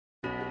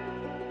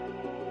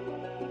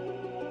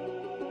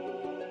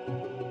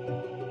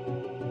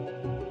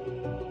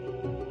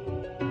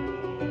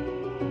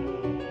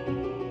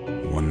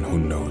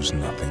knows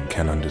nothing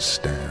can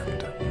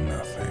understand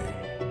nothing.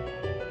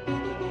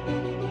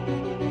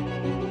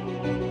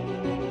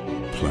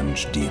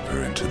 Plunge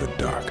deeper into the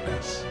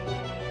darkness,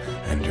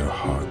 and your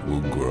heart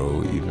will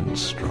grow even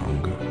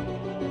stronger.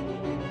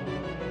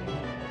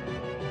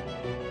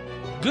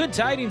 Good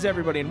tidings,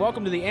 everybody, and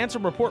welcome to the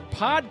Ansem Report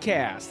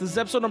podcast. This is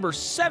episode number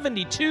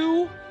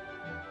 72.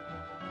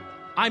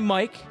 I'm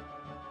Mike,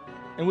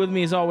 and with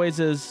me, as always,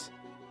 is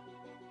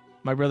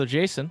my brother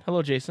Jason.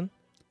 Hello, Jason.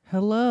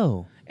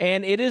 Hello.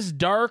 And it is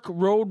Dark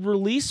Road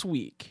release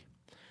week.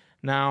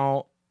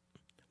 Now,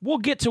 we'll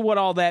get to what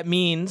all that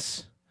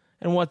means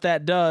and what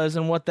that does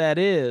and what that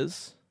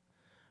is.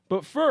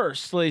 But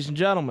first, ladies and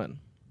gentlemen,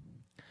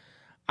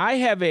 I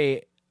have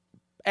a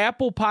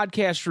Apple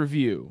Podcast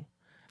review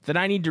that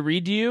I need to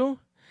read to you.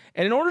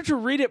 And in order to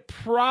read it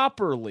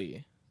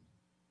properly,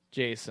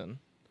 Jason,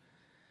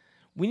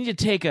 we need to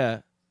take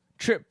a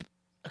trip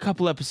a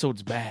couple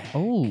episodes back.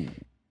 Oh.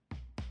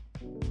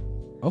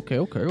 Okay.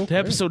 To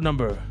episode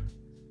number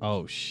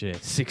Oh,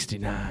 shit.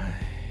 69.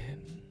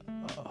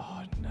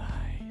 Oh,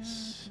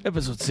 nice.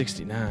 Episode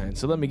 69.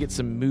 So let me get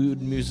some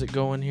mood music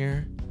going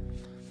here.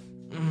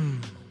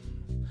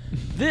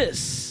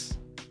 This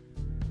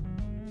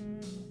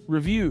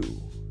review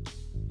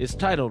is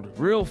titled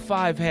Real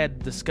Five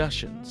Head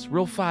Discussions.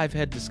 Real Five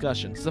Head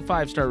Discussions. It's a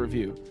 5-star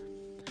review.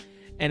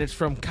 And it's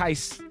from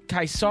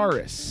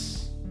Kaisaris.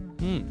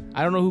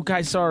 I don't know who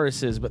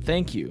Kaisaris is, but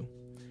thank you.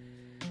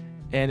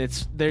 And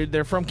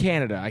they're from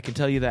Canada, I can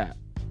tell you that.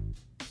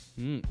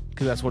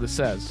 Because that's what it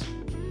says.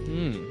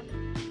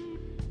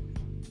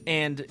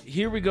 And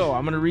here we go.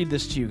 I'm going to read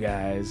this to you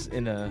guys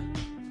in a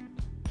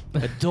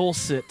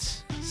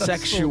dulcet,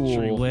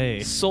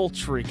 sexual,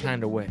 sultry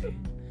kind of way.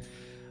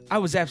 I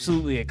was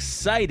absolutely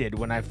excited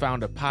when I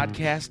found a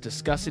podcast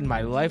discussing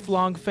my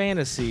lifelong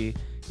fantasy,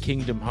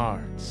 Kingdom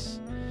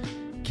Hearts.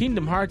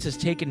 Kingdom Hearts has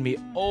taken me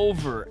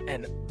over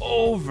and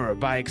over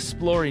by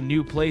exploring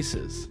new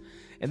places.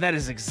 And that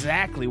is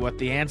exactly what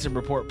the Ansem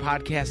Report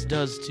podcast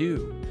does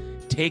too.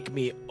 Take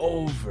me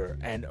over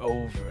and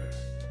over.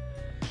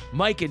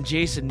 Mike and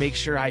Jason make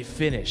sure I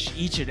finish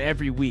each and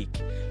every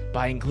week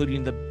by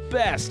including the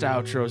best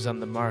outros on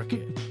the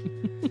market.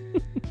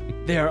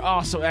 They are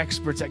also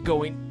experts at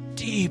going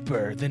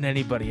deeper than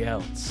anybody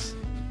else.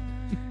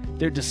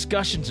 Their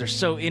discussions are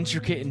so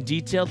intricate and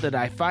detailed that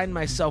I find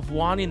myself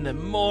wanting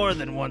them more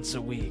than once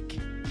a week.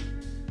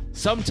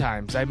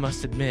 Sometimes, I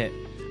must admit,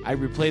 I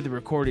replay the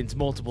recordings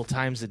multiple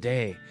times a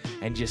day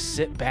and just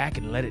sit back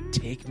and let it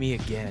take me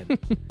again.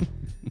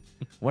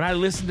 When I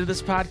listen to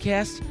this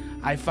podcast,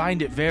 I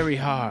find it very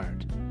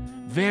hard,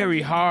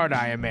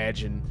 I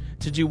imagine,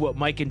 to do what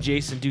Mike and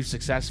Jason do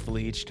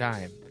successfully each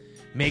time.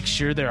 Make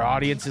sure their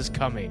audience is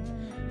coming.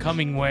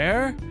 Coming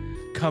where?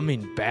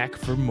 Coming back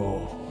for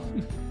more.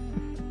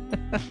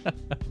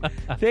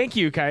 Thank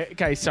you,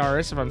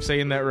 Kaisaris, if I'm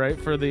saying that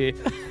right, for the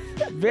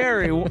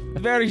very,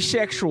 very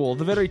sexual,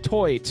 the very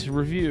toit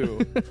review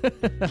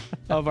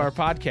of our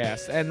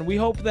podcast. And we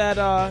hope that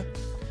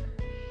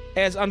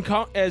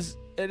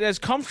as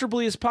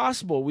comfortably as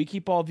possible, we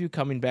keep all of you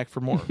coming back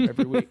for more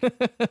every week.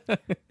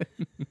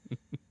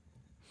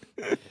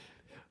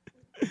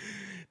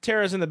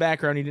 Tara's in the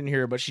background. You didn't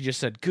hear her, but she just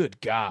said, "Good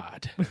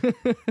God."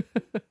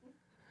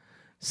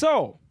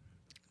 So,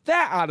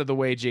 that out of the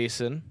way,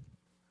 Jason.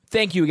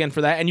 Thank you again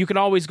for that. And you can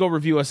always go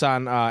review us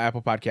on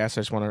Apple Podcasts.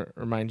 I just want to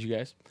remind you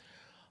guys.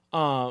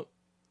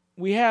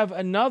 We have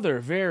another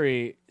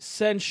very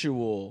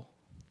sensual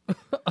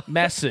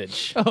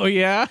message. Oh,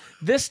 yeah?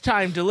 This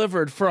time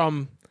delivered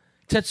from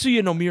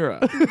Tetsuya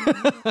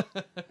Nomura,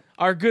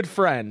 our good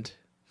friend.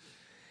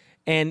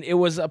 And it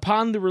was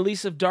upon the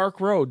release of Dark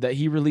Road that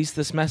he released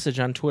this message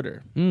on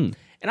Twitter. And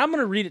I'm going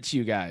to read it to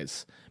you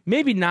guys.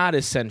 Maybe not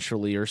as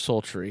sensually or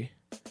sultry,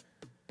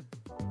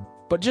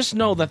 but just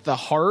know that the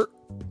heart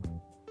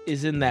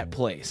is in that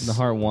place. The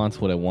heart wants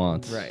what it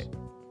wants. Right.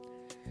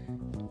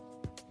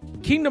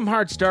 Kingdom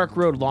Hearts Dark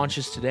Road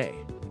launches today.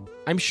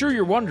 I'm sure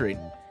you're wondering,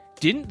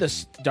 didn't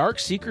the Dark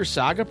Seeker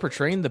saga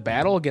portraying the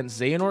battle against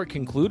Xehanort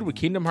conclude with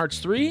Kingdom Hearts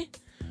 3?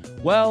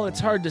 Well,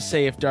 it's hard to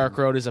say if Dark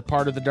Road is a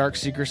part of the Dark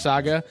Seeker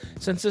saga,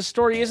 since this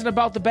story isn't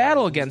about the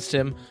battle against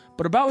him,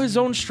 but about his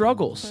own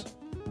struggles.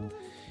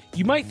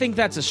 You might think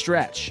that's a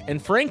stretch,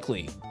 and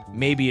frankly,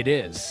 maybe it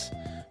is.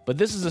 But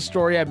this is a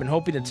story I've been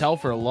hoping to tell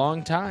for a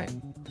long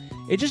time.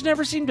 It just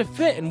never seemed to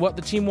fit in what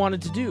the team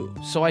wanted to do,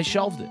 so I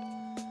shelved it.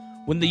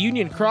 When the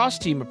Union Cross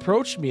team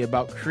approached me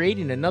about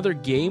creating another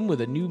game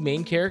with a new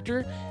main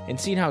character and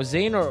seeing how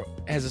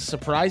Xehanort has a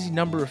surprising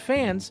number of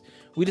fans,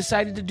 we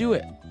decided to do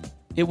it.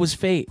 It was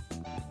fate.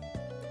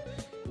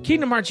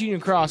 Kingdom Hearts Union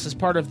Cross is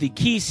part of the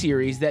Key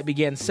series that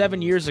began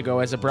 7 years ago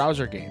as a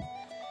browser game.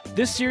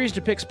 This series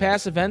depicts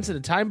past events at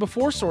a time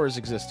before Sora's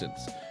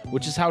existence,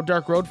 which is how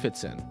Dark Road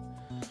fits in.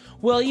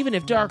 Well, even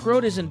if Dark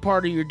Road isn't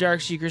part of your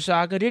Dark Seeker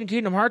saga, didn't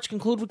Kingdom Hearts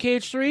conclude with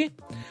KH3?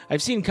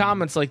 I've seen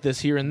comments like this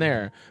here and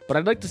there, but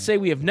I'd like to say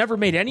we have never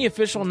made any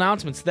official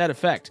announcements to that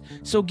effect.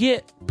 So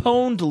get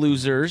pwned,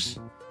 losers.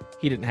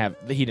 He didn't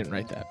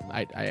write that.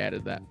 I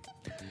added that.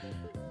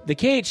 The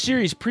KH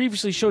series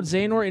previously showed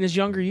Xehanort in his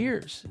younger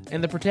years,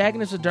 and the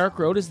protagonist of Dark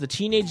Road is the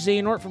teenage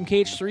Xehanort from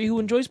KH3 who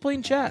enjoys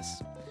playing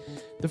chess.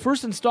 The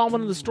first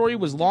installment of the story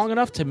was long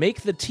enough to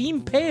make the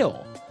team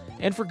pale,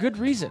 and for good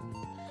reason.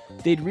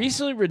 They'd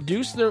recently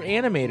reduced their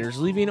animators,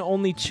 leaving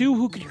only 2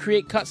 who could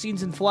create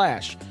cutscenes in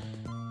Flash,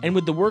 and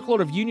with the workload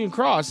of Union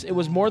Cross, it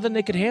was more than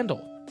they could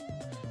handle.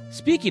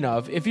 Speaking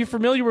of, if you're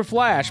familiar with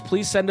Flash,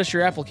 please send us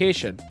your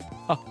application.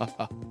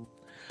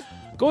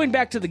 Going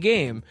back to the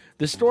game,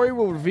 the story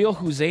will reveal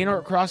who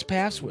Xehanort crossed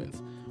paths with,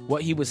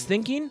 what he was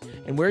thinking,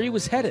 and where he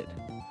was headed.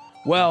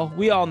 Well,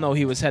 we all know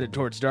he was headed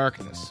towards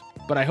darkness,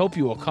 but I hope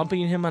you will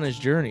accompany him on his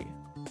journey.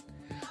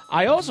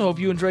 I also hope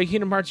you enjoy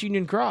Kingdom Hearts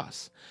Union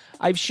Cross.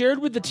 I've shared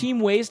with the team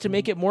ways to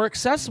make it more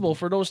accessible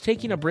for those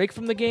taking a break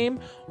from the game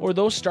or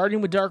those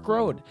starting with Dark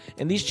Road,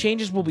 and these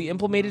changes will be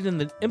implemented in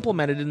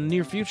the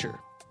near future.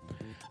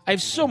 I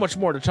have so much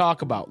more to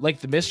talk about,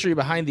 like the mystery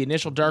behind the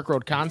initial Dark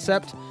Road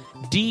concept,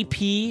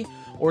 DP,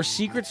 or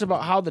secrets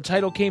about how the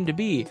title came to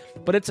be,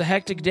 but it's a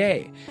hectic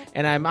day,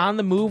 and I'm on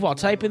the move while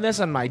typing this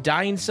on my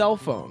dying cell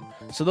phone,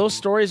 so those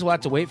stories will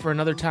have to wait for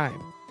another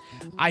time.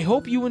 I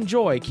hope you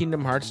enjoy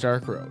Kingdom Hearts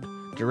Dark Road.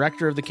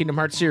 Director of the Kingdom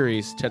Hearts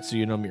series,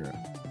 Tetsuya Nomura.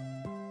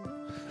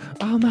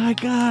 Oh my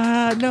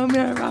God,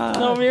 Nomura!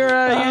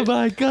 Nomura! Oh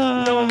my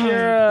God!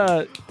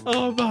 Nomura!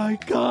 Oh my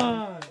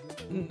God!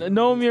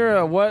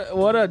 Nomura,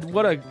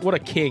 what a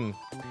king.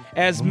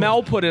 As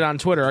Mel put it on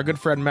Twitter, our good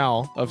friend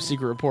Mel of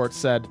Secret Reports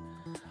said,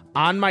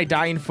 "On my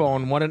dying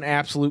phone, what an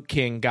absolute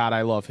king. God,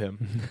 I love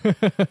him."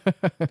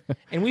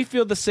 And we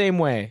feel the same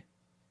way,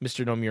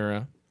 Mr.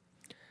 Nomura.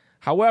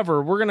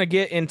 However, we're going to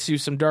get into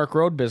some Dark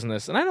Road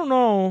business, and I don't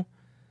know.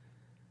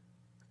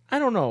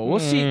 We'll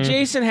see.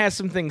 Jason has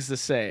some things to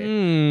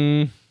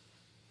say.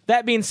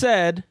 That being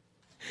said,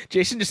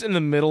 Jason just in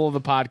the middle of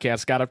the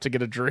podcast got up to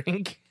get a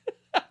drink.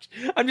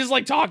 I'm just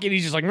like talking.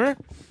 He's just like, "Meh,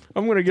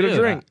 I'm going to get a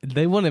drink."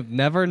 They would have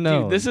never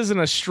known. Dude, this isn't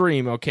a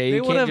stream, okay? They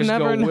You would can't have just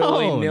never go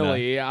known.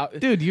 willy-nilly.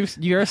 Dude,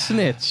 you're a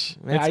snitch.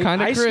 It's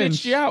kind of I cringe.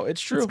 snitched you out. It's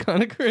true. It's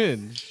kind of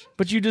cringe.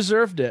 But you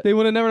deserved it. They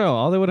would have never known.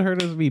 All they would have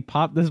heard is me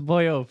pop this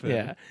boy open.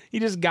 Yeah. He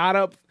just got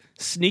up,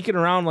 sneaking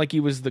around like he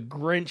was the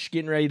Grinch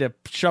getting ready to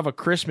shove a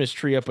Christmas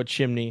tree up a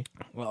chimney.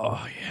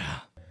 Oh, yeah.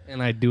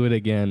 And I do it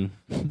again.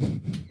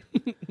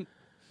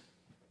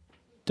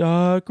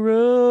 Dark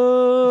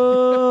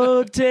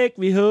road, take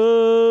me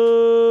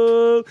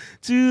home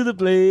to the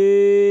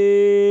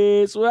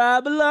place where I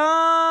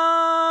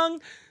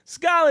belong.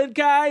 Scarlet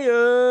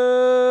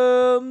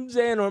Kayums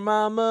and our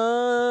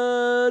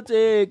mama,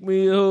 take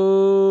me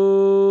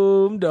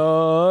home,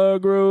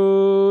 Dark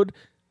Road.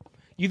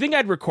 You think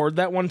I'd record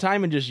that one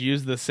time and just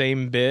use the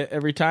same bit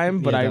every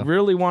time? But Yeah. I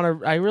really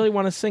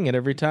want to sing it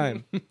every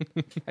time.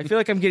 I feel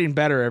like I'm getting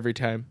better every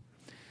time.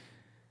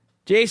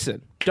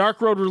 Jason, Dark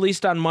Road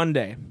released on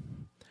Monday.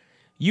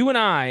 You and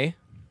I,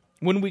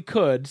 when we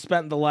could,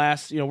 spent the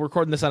last, we're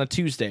recording this on a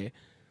Tuesday,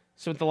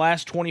 spent the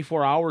last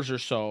 24 hours or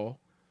so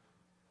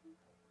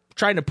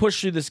trying to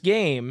push through this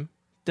game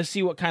to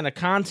see what kind of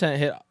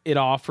content it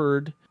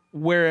offered,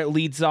 where it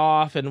leads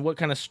off, and what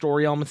kind of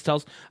story elements it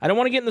tells. I don't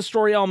want to get in the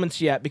story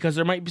elements yet because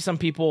there might be some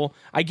people,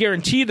 I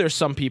guarantee there's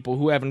some people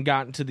who haven't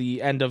gotten to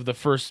the end of the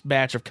first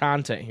batch of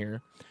content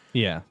here.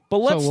 Yeah.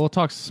 But so we'll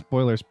talk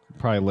spoilers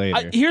probably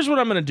later. Here's what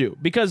I'm going to do,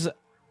 because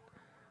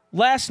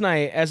last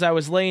night as I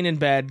was laying in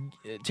bed,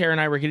 Tara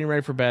and I were getting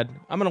ready for bed.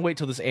 I'm going to wait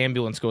till this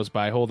ambulance goes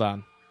by. Hold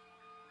on.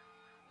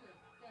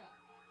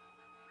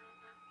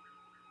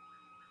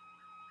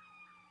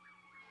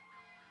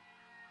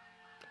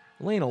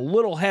 Laying a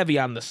little heavy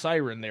on the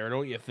siren there,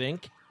 don't you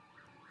think?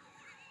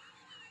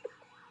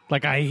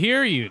 Like, I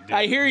hear you, dude.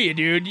 I hear you,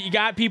 dude. You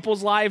got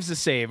people's lives to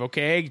save,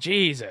 okay?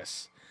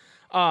 Jesus.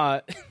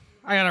 I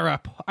got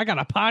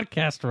a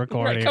podcast to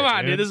record. Right, come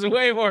on, dude. This is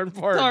way more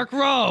important. Dark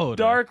Road.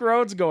 Dark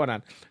Road's going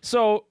on.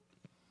 So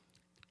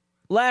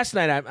last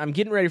night I'm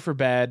getting ready for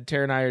bed.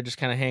 Tara and I are just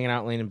kind of hanging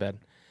out, laying in bed,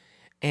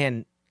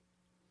 and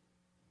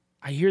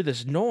I hear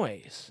this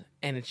noise,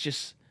 and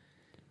it's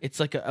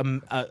like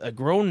a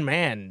grown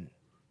man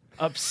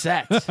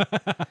upset,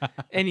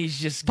 and he's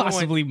just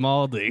Possibly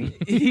maulding.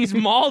 He's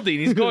maulding.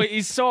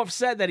 He's so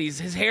upset that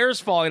his hair's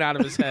falling out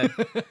of his head,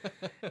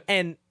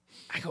 and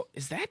I go,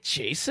 "Is that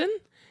Jason?"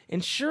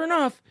 And sure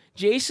enough,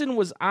 Jason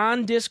was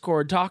on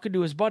Discord talking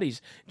to his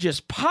buddies,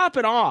 just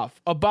popping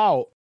off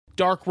about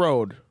Dark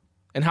Road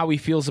and how he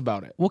feels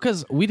about it. Well,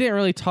 because we didn't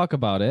really talk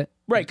about it.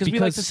 Right, because we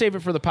like to save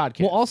it for the podcast.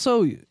 Well,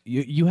 also,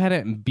 you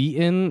hadn't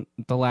beaten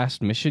the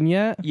last mission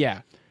yet.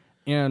 Yeah.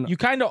 And You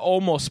kind of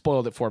almost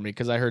spoiled it for me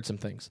because I heard some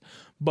things.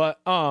 But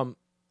I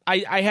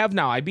have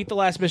now. I beat the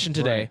last mission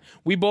today. Right.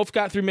 We both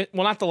got through,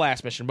 well, not the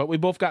last mission, but we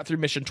both got through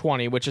mission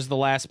 20, which is the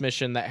last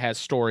mission that has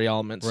story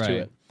elements to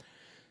it.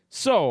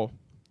 So,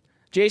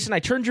 Jason, I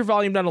turned your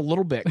volume down a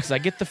little bit because I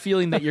get the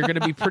feeling that you're going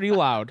to be pretty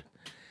loud.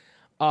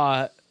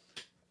 Why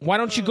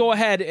don't you go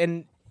ahead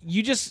and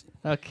you just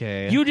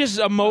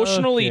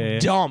emotionally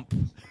dump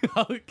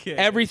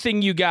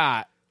everything you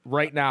got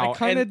right now. I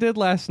kind of did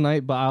last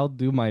night, but I'll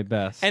do my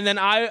best. And then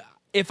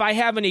if I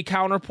have any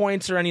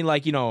counterpoints or any,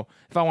 like, you know,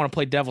 if I want to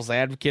play devil's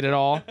advocate at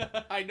all,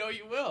 I know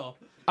you will.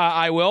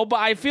 I will. But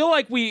I feel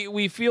like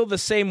we feel the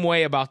same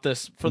way about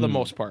this for the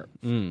most part.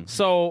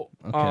 So,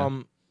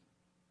 Okay.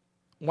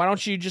 why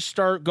don't you just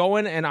start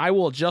going, and I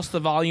will adjust the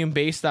volume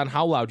based on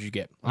how loud you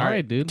get. All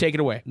right, dude. Take it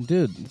away.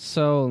 Dude,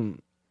 so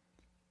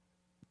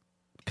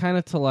kind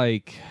of to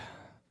like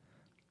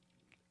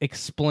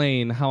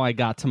explain how I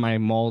got to my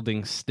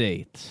molding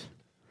state.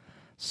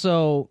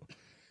 So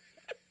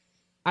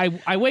I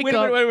wake Wait a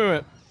up.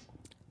 minute.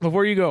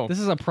 Before you go, This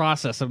is a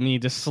process of me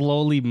just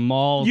slowly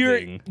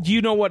molding. do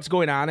you know what's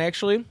going on,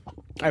 actually?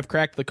 I've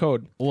cracked the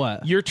code.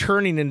 What? You're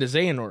turning into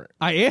Xehanort.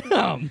 I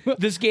am.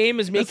 This game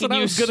is making what I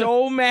you was gonna-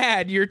 so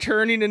mad you're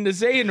turning into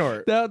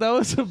Xehanort. that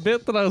was a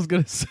bit that I was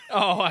going to say.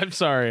 Oh, I'm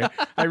sorry.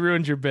 I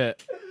ruined your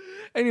bit.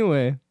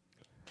 Anyway,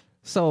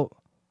 so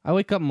I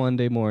wake up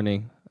Monday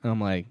morning and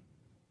I'm like,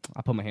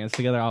 I put my hands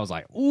together. I was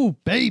like, ooh,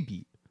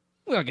 baby.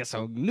 We're going to get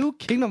some new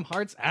Kingdom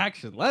Hearts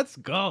action. Let's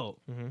go.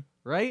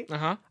 Right?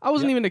 Uh-huh. I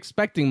wasn't even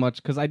expecting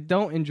much because I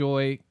don't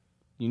enjoy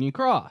Union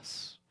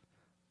Cross.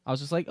 I was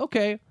just like,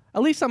 okay,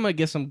 at least I'm going to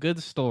get some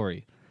good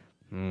story.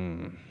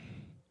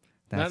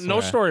 That's No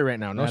where story right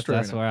now. No story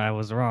That's right now. where I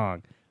was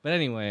wrong. But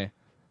anyway,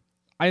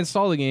 I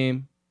installed the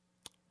game.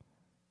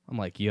 I'm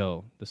like,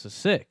 yo, this is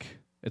sick.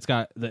 It's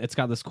got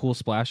this cool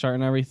splash art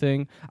and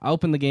everything. I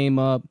opened the game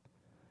up.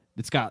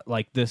 It's got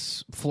like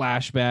this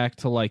flashback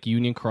to like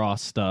Union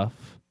Cross stuff.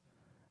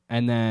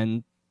 And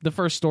then the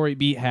first story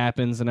beat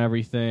happens and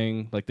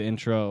everything, like the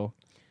intro.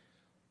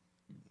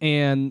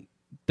 And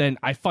then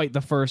I fight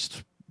the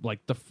first, like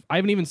I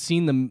haven't even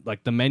seen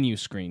the menu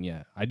screen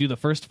yet. I do the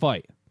first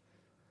fight.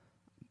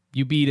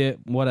 You beat it,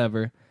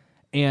 whatever.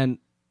 And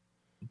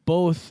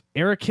both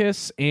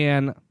Ericus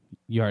and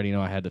you already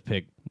know I had to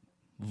pick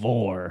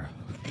Vor.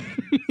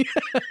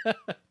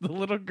 The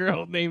little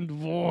girl named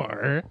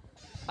Vor.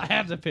 I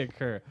had to pick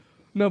her.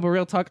 No, but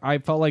real talk, I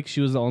felt like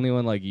she was the only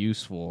one like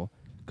useful.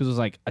 Because it was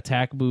like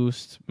attack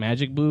boost,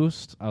 magic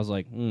boost. I was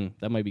like,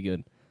 that might be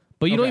good.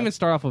 But you don't Okay. even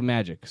start off with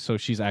magic, so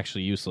she's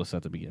actually useless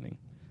at the beginning.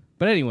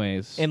 But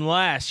anyways,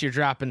 Unless you're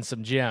dropping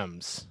some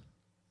gems.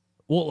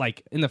 well,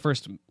 like in the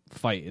first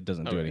fight, it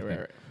doesn't do Okay, anything.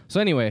 right. So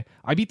anyway,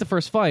 I beat the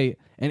first fight,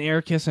 and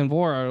Ericus and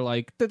Vor are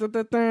like, but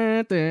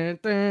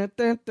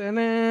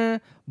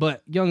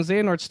young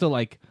Xehanort's still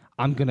like,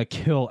 I'm gonna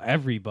kill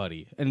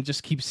everybody, and it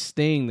just keeps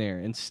staying there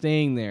and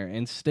staying there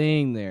and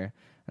staying there,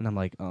 and I'm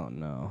like, oh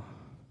no.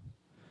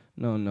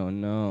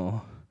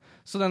 No.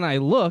 So then I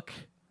look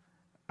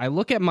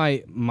at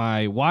my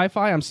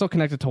Wi-Fi. I'm still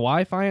connected to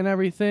Wi-Fi and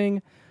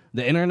everything.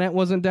 The internet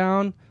wasn't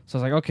down. So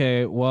I was like,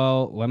 okay,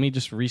 well, let me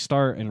just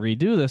restart and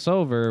redo this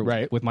over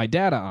with my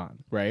data on.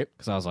 Right.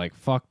 Because I was like,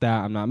 fuck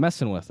that. I'm not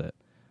messing with it.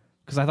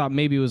 Because I thought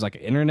maybe it was like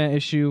an internet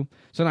issue.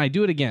 So then I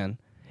do it again.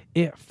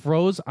 It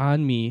froze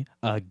on me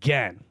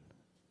again.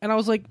 And I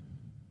was like,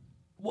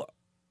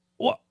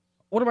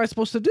 what am I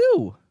supposed to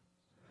do?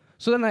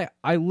 So then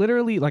I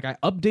literally, like, I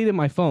updated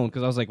my phone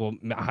because I was like, well,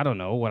 I don't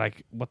know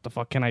what the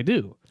fuck can I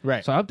do?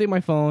 Right. So I update my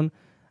phone,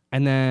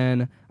 and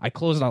then I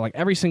closed out like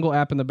every single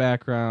app in the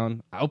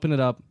background. I opened it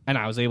up, and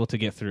I was able to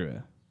get through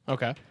it.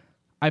 Okay.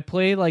 I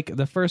played like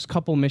the first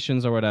couple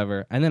missions or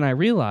whatever, and then I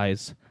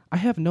realized I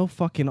have no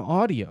fucking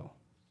audio.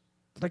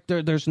 Like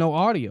there's no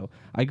audio.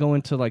 I go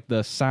into like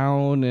the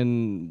sound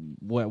and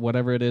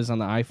whatever it is on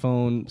the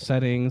iPhone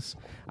settings.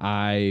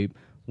 I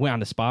went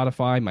onto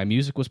Spotify. My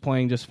music was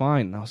playing just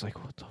fine. And I was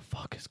like, what the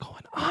fuck is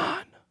going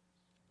on?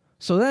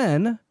 So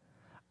then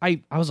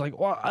I was like,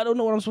 well, I don't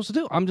know what I'm supposed to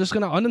do. I'm just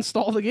going to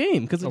uninstall the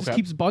game because it just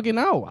keeps bugging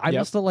out. I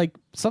must have like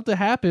something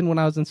happened when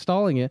I was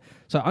installing it.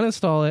 So I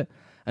uninstall it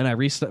and I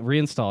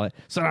reinstall it.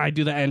 So I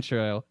do the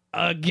intro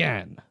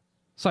again.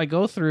 So I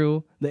go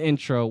through the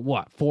intro,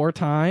 4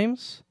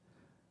 times?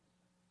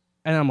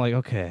 And I'm like,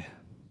 okay.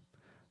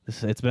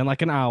 It's been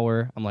like an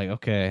hour. I'm like,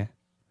 okay.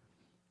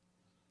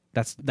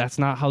 That's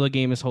not how the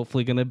game is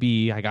hopefully going to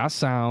be. I got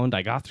sound.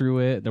 I got through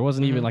it. There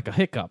wasn't even like a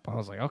hiccup. I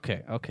was like,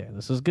 okay,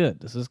 this is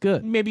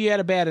good. Maybe you had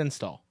a bad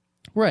install.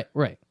 Right.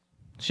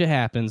 Shit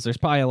happens. There's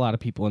probably a lot of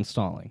people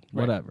installing.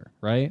 Whatever,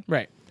 right?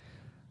 Right.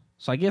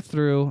 So I get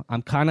through.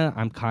 I'm kind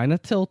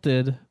of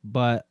tilted,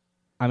 but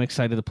I'm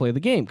excited to play the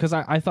game because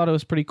I thought it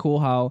was pretty cool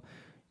how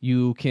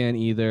you can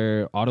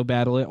either auto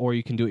battle it or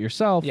you can do it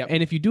yourself. Yep.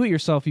 And if you do it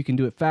yourself, you can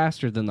do it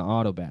faster than the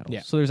auto battle.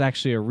 Yeah. So there's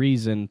actually a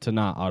reason to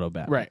not auto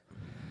battle. Right.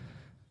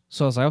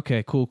 So I was like,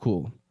 okay,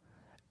 cool.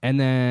 And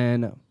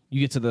then you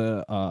get to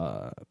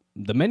the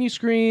menu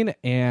screen,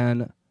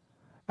 and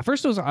at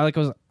first I was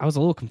a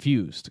little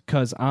confused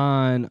because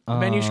on The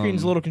menu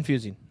screen's a little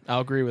confusing.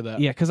 I'll agree with that.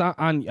 yeah, because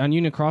on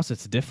Union Cross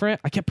it's different.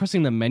 I kept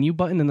pressing the menu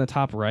button in the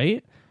top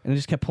right, and it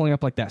just kept pulling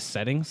up like that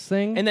settings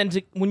thing. And then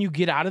when you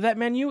get out of that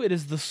menu, it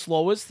is the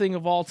slowest thing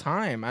of all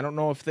time. I don't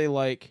know if they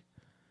like.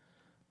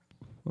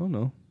 oh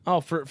no. Oh,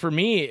 for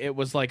me, it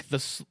was like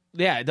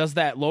it does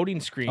that loading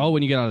screen. Oh,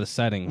 when you get out of the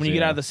settings. When you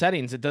get out of the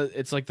settings,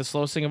 it's like the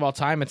slowest thing of all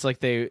time. It's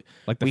like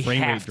like the we frame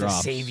rate have to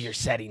drops. save your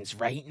settings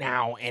right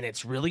now, and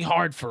it's really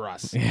hard for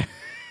us.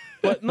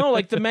 But no,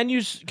 like the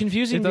menu's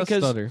confusing It does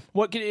because stutter.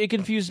 it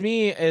confused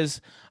me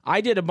is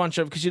I did a bunch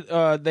of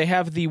because they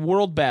have the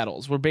world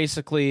battles where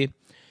basically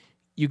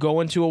you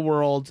go into a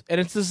world and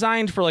it's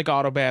designed for like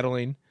auto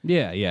battling.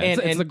 Yeah.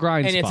 It's the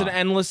grind and spot.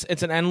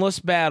 it's an endless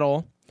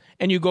battle,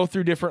 and you go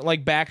through different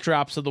like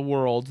backdrops of the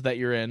world that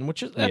you're in,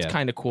 which is that's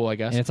kind of cool, I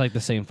guess. And it's like the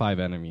same 5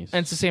 enemies.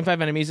 And it's the same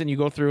 5 enemies, and you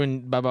go through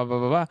and blah blah blah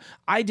blah blah.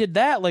 I did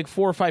that like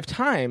 4 or 5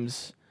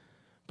 times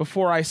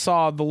before I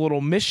saw the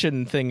little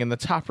mission thing in the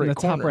top right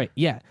corner. Top right.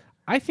 Yeah.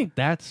 I think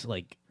that's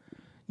like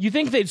You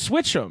think they'd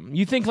switch them?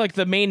 You think like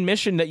the main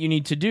mission that you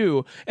need to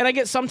do, and I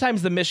get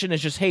sometimes the mission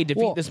is just hey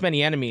defeat this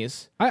many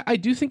enemies. I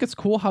do think it's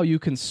cool how you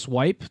can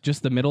swipe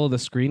just the middle of the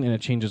screen and it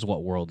changes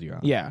what world you're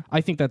on. Yeah.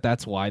 I think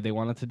that's why they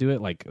wanted to do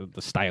it, like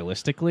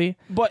stylistically.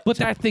 But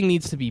that thing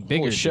needs to be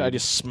bigger. Holy shit! dude. I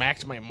just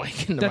smacked my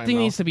mic into That my thing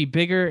mouth. needs to be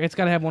bigger. It's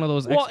got to have one of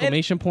those Well,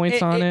 exclamation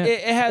points on it.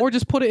 it had- or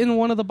just put it in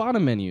one of the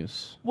bottom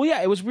menus. Well,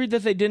 yeah, it was weird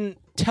that they didn't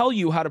tell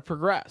you how to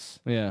progress,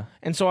 Yeah.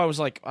 and so I was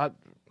like, That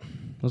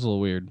was a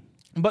little weird.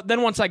 but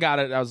then once I got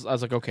it, I was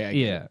like, okay, I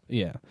get it.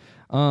 Yeah.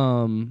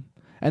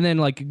 And then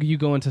like you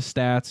go into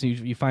stats, and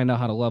you find out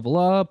how to level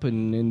up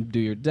and do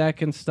your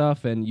deck and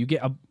stuff, and you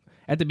get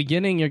at the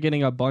beginning you're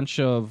getting a bunch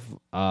of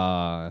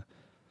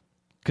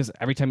because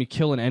every time you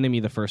kill an enemy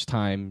the first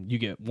time, you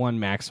get 1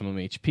 maximum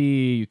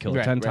HP. You kill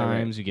it 10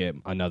 times, you get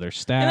another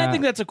stat. And I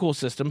think that's a cool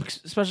system,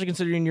 especially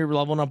considering you're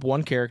leveling up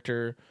one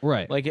character.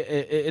 Right. Like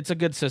it's a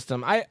good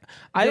system. I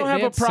They- don't have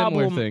they a had similar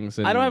problem. things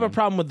I don't have a in-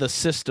 problem with the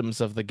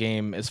systems of the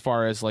game as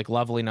far as like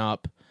leveling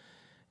up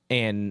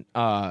and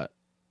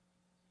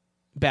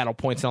battle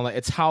points and all that.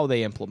 It's how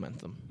they implement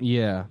them.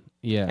 Yeah.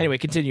 Anyway,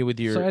 continue with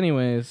your. So,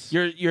 anyways,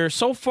 your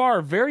so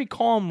far very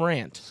calm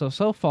rant.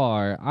 so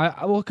far,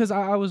 because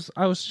I was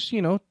just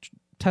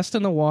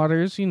testing the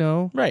waters,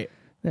 Right.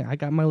 Yeah, I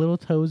got my little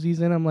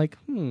toesies in. I'm like,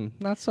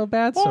 not so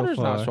bad Water's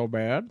so far. not so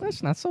bad.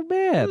 That's not so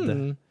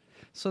bad.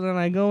 So then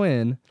I go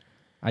in,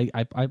 I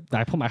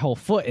put my whole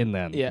foot in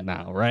then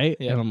now, right?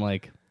 Yeah. And I'm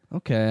like,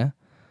 okay.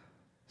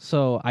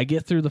 So I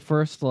get through the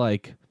first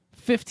like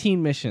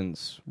 15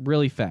 missions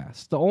really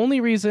fast. The only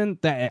reason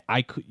that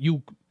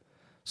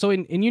so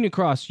in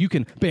Unicross you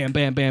can bam,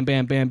 bam, bam,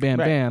 bam, bam, bam,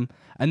 Right. bam,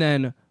 and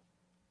then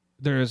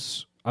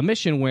there's a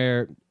mission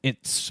where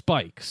it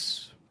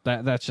spikes.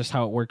 That's just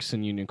how it works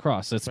in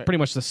Unicross. It's pretty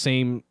much the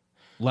same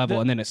level,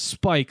 and then it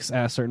spikes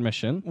at a certain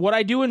mission. What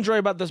I do enjoy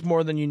about this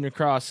more than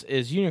Unicross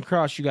is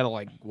Unicross you got to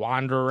like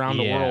wander around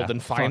the world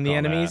and fuck find the all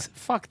enemies. that.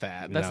 Fuck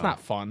that. That's No. not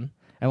fun.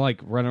 And like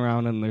run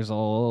around and there's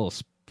all little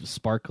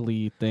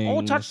sparkly things.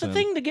 Oh, touch the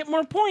thing to get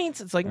more points.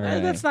 It's like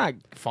Right. that's not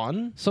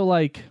fun. So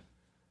like,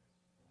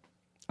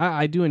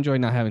 I do enjoy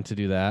not having to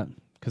do that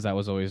because that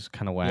was always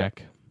kind of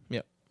whack.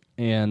 Yep.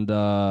 And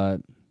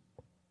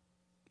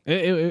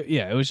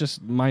it was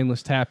just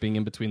mindless tapping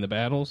in between the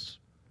battles.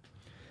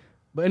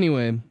 But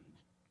anyway,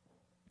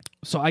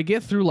 so I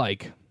get through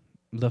like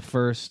the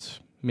first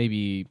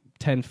maybe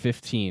 10,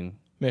 15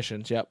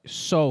 Missions. Yep.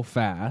 so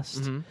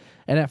fast. And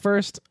at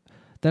first,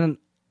 then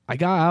I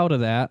got out of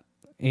that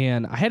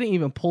and I hadn't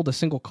even pulled a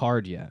single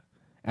card yet.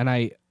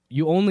 And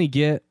you only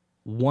get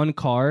 1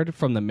 card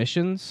from the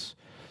missions.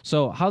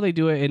 So how they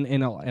do it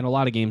in a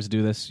lot of games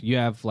do this. You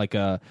have like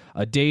a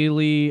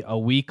daily, a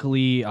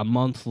weekly, a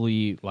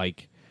monthly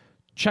like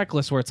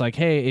checklist where it's like,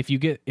 hey, if you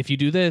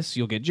do this,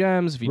 you'll get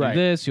gems. If you Right. do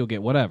this, you'll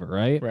get whatever,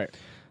 right? Right.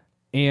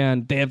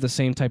 And they have the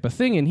same type of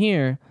thing in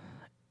here.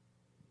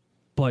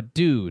 But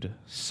dude,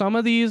 some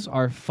of these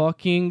are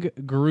fucking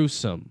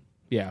gruesome.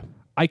 Yeah.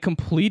 I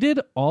completed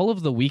all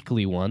of the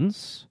weekly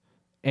ones,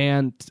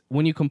 and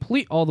when you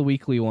complete all the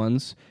weekly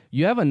ones,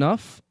 you have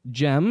enough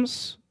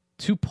gems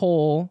to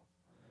pull.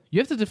 You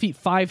have to defeat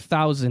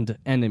 5,000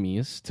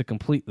 enemies to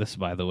complete this,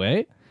 by the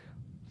way.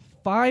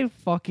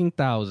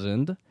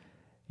 5,000.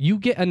 You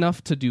get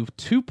enough to do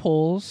 2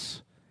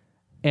 pulls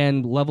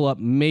and level up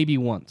maybe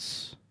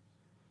once.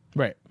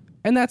 Right.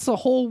 And that's a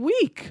whole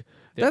week.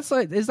 That's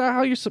like, is that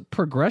how your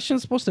progression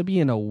is supposed to be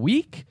in a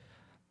week?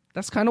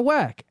 That's kind of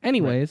whack.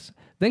 Anyways,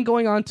 then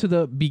going on to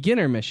the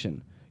beginner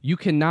mission. You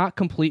cannot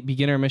complete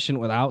beginner mission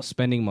without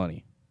spending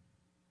money.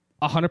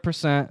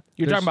 100%.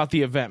 You're talking about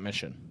the event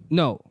mission.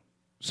 No.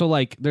 So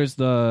like there's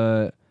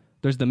the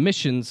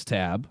missions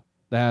tab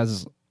that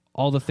has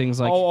all the things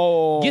like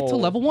get to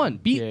level 1,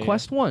 beat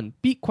quest 1,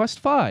 beat quest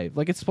 5.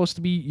 Like it's supposed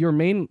to be your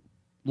main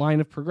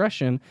line of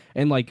progression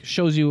and like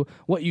shows you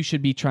what you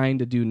should be trying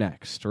to do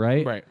next,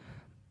 right? Right.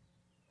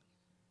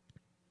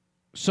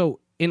 So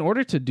in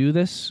order to do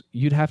this,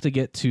 in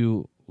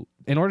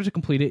order to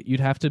complete it, you'd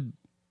have to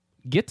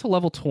get to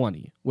level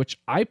 20, which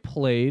I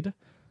played.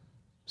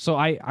 So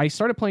I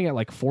started playing at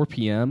like 4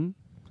 p.m.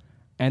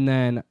 and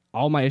then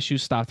all my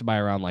issues stopped by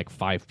around like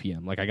 5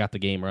 p.m. Like I got the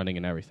game running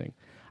and everything.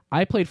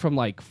 I played from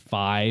like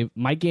 5.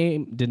 My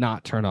game did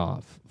not turn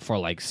off for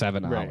like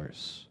 7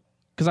 hours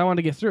because I wanted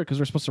to get through it because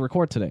we're supposed to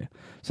record today.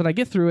 So I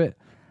get through it,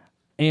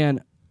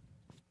 and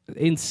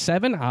in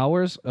 7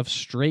 hours of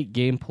straight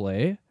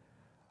gameplay,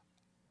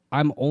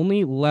 I'm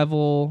only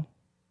level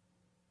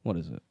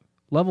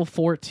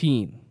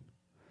 14.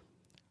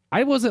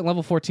 I wasn't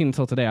level 14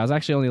 until today. I was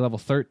actually only level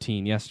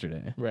 13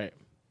 yesterday. Right.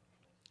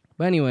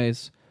 But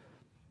anyways,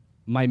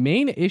 my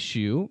main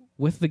issue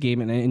with the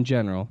game in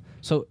general,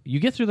 so you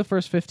get through the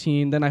first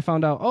 15, then I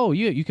found out, oh,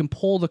 you can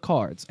pull the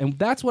cards. And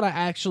that's what I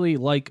actually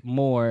like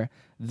more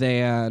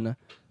than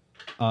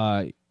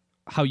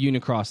how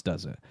Union Cross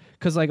does it.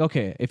 Because, like,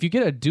 okay, if you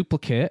get a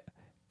duplicate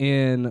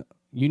in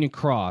Union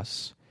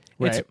Cross,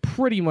 Right. it's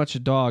pretty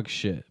much dog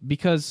shit.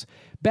 Because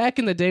back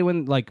in the day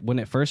when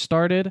it first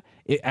started,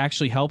 it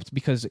actually helped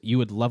because you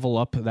would level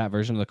up that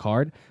version of the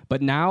card.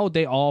 But now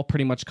they all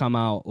pretty much come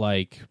out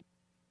like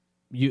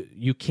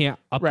you can't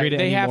upgrade it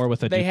anymore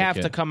with a duplicate. They have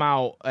to come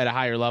out at a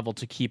higher level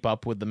to keep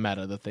up with the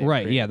meta that they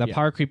Right, create. yeah. The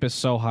power creep is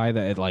so high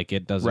that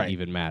it doesn't Right.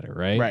 even matter,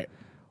 right? Right.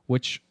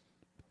 Which,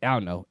 I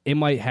don't know. It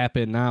might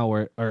happen now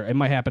or it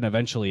might happen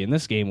eventually in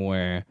this game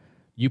where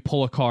you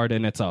pull a card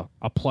and it's a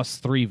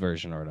 +3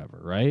 version or whatever,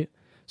 right?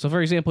 So,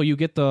 for example, you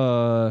get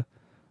the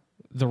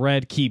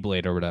red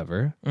Keyblade or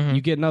whatever. Mm-hmm.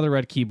 You get another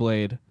red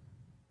Keyblade.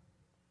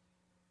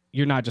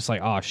 You're not just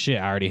like, oh,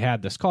 shit, I already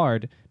had this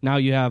card. Now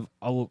you have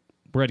a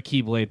red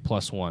Keyblade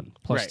 +1,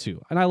 Right.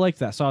 +2. And I like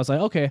that. So I was like,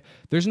 okay,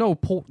 there's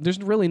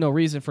really no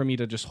reason for me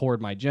to just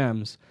hoard my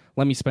gems.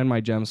 Let me spend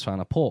my gems on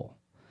a pull.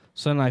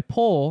 So then I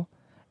pull,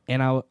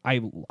 and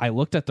I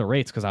looked at the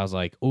rates because I was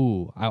like,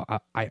 ooh,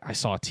 I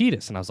saw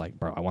Tidus, and I was like,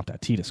 bro, I want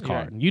that Tidus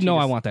card. Right. You know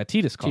I want that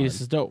Tidus card.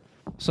 Jesus is dope.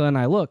 So then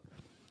I look,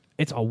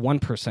 it's a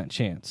 1%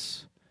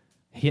 chance.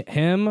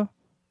 Him,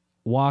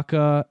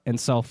 Waka, and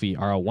Selfie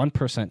are a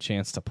 1%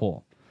 chance to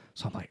pull.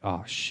 So I'm like,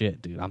 oh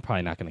shit, dude, I'm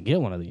probably not gonna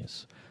get one of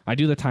these. I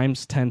do the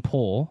 ×10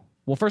 pull.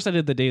 Well, first I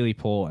did the daily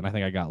pull, and I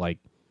think I got like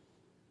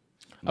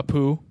A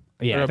poo.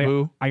 yeah, Or a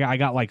boo. I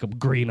got like a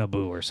green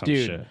Abu or some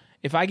Dude, shit.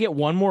 if I get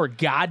one more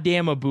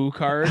goddamn Abu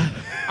card,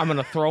 I'm going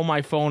to throw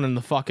my phone in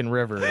the fucking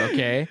river,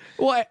 okay?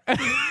 What?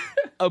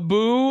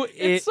 Abu,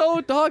 It's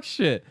so dog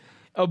shit.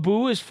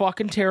 Abu is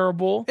fucking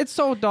terrible. It's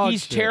so dog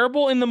He's shit.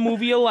 terrible in the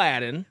movie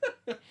Aladdin.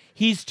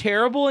 He's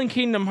terrible in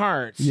Kingdom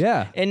Hearts.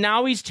 Yeah. And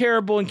now he's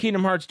terrible in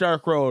Kingdom Hearts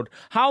Dark Road.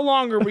 How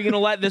long are we going to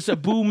let this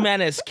Abu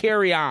menace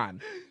carry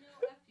on?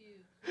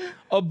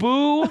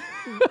 Abu,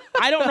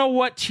 I don't know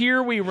what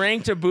tier we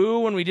ranked Abu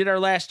when we did our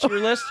last tier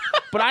list,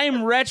 but I am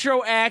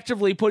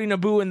retroactively putting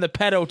Abu in the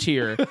pedo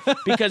tier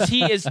because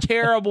he is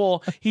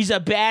terrible. He's a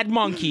bad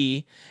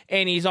monkey,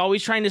 and he's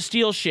always trying to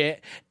steal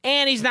shit,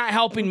 and he's not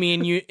helping me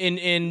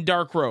in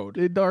Dark Road.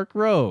 In Dark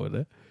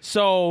Road.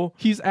 So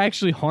He's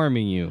actually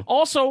harming you.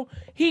 also,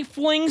 he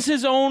flings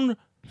his own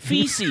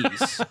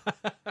feces.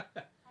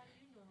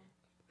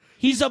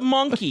 He's a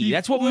monkey.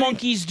 That's what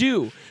monkeys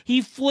do. He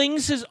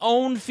flings his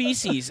own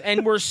feces,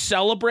 and we're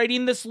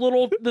celebrating this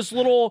little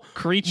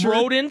Creature?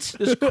 rodent,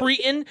 this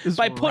cretin,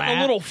 by putting rat.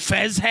 a little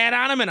fez hat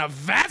on him and a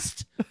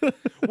vest.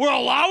 We're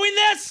allowing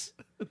this.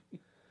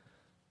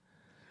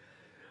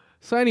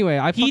 So anyway,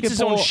 I He eats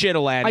his own shit,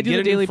 Aladdin. I do Get the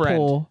a new daily friend.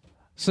 pull.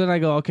 So then I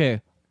go,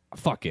 okay,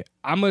 fuck it.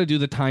 I'm gonna do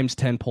the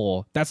 ×10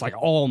 pull. That's like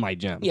all my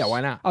gems. Yeah,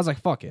 why not? I was like,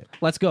 fuck it.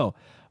 Let's go.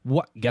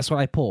 What? Guess what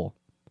I pull?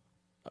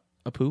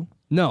 Apu?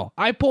 No,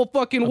 I pull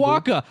fucking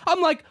Waka.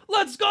 I'm like,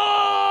 let's go.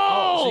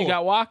 Oh, so you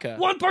got Waka.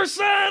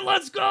 1%.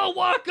 Let's go,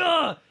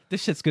 Waka.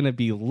 This shit's gonna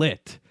be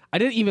lit. I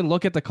didn't even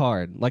look at the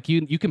card. Like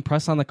you can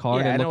press on the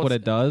card Yeah, I and know look what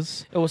it's- it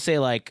does. It will say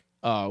like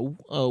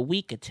a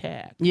weak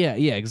attack. Yeah,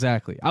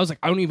 exactly. I was like,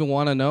 I don't even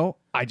want to know.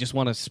 I just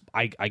want to.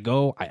 I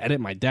go. I edit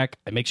my deck.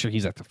 I make sure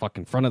he's at the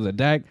fucking front of the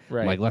deck.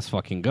 Right. I'm like, let's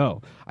fucking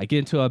go. I get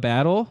into a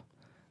battle,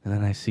 and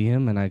then I see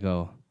him, and I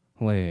go,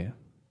 wait,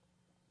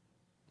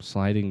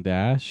 sliding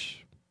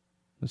dash.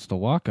 It's the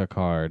Waka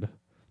card.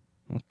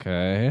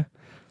 Okay.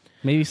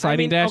 Maybe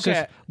sliding dash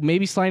okay. is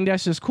maybe sliding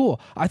dash is cool.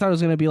 I thought it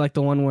was gonna be like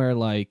the one where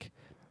like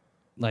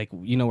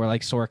you know where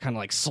like Sora kind of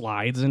like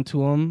slides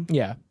into him.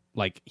 Yeah.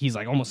 Like he's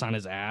like almost on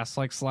his ass,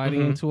 like sliding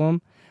Mm-hmm. into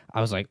him. I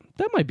was like,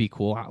 that might be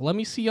cool. Let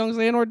me see young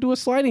Xehanort do a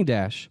sliding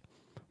dash.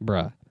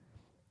 Bruh.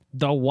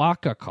 The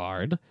Waka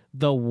card,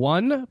 the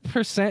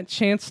 1%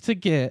 chance to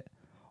get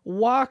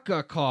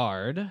Waka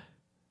card,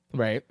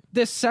 Right.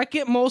 the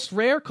second most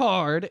rare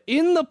card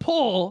in the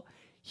pull,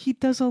 he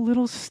does a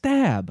little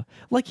stab.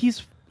 Like he's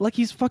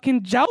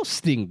fucking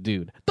jousting,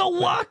 dude. The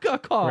Waka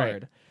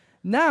card. Right.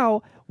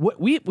 Now,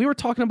 we were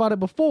talking about it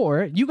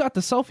before. You got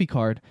the selfie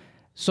card.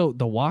 So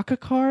the Waka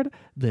card,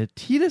 the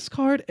Tidus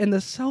card, and the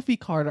selfie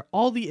card are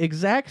all the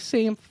exact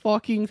same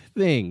fucking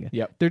thing.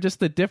 Yep. They're just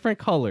the different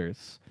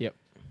colors. Yep.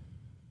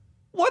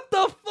 What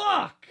the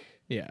fuck?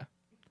 Yeah.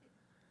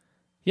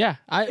 Yeah.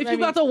 If you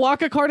got the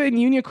Waka card in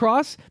Union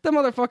Cross, that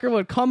motherfucker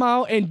would come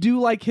out and do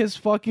like his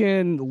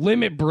fucking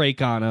limit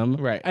break on him,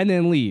 Right. and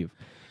then leave.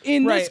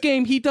 In this Right.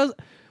 game, he does.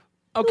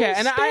 Okay,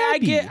 little and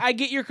stabby. I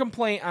get your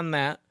complaint on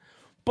that,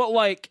 but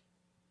like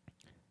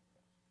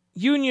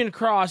Union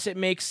Cross, it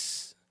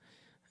makes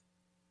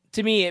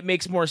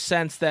more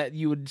sense that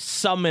you would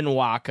summon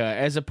Waka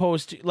as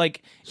opposed to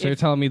like. So you're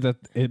telling me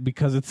that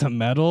because it's a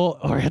medal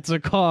or it's a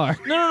car?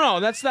 No.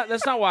 That's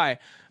not why.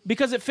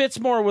 Because it fits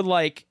more with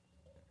like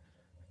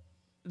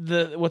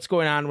what's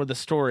going on with the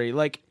story.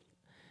 Like,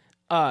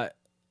 I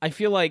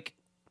feel like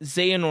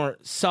Xehanort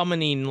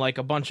summoning like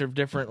a bunch of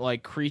different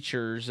like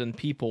creatures and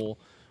people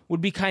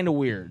would be kind of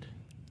weird.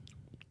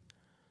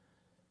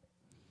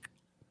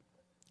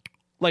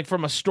 Like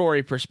from a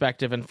story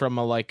perspective and from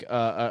a like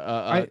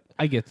I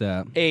get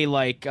that. a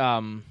like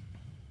To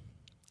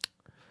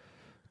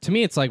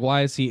me, it's like,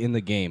 why is he in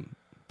the game?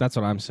 That's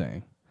what I'm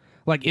saying.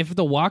 Like, if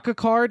the Waka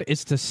card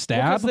is to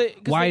stab, 'cause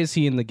why they- is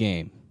he in the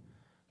game?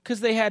 because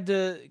they had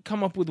to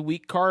come up with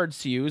weak cards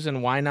to use,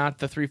 and why not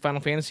the 3 Final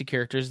Fantasy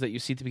characters that you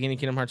see at the beginning of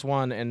Kingdom Hearts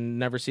 1 and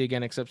never see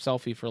again except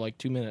Selphie for like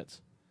 2 minutes?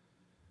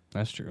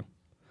 That's true.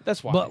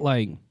 That's why. But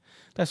like,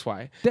 That's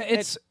why.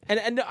 it's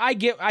And I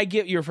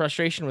get your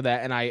frustration with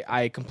that, and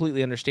I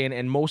completely understand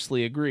and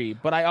mostly agree.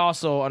 But I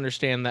also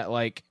understand that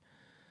like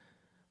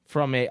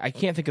from I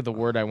can't think of the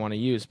word I want to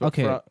use, but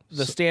Okay, from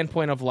the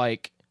standpoint of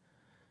like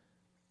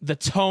the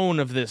tone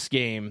of this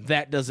game,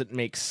 that doesn't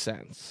make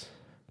sense.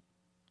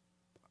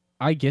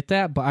 I get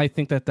that, but I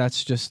think that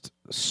that's just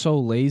so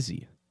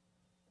lazy.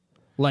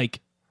 Like,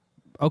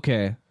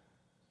 okay,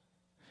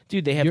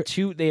 Dude, they have You're-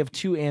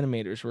 two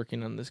animators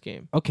working on this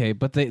game. okay,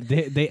 but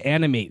they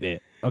animate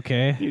it,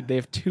 okay? Dude, they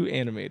have 2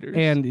 animators.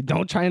 And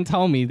don't try and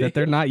tell me that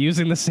they're not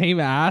using the same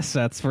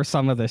assets for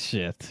some of this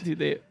shit.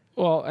 Dude,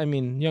 well, I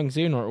mean, Young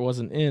Xehanort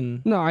wasn't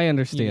in No, I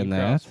understand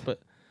Unicross, that.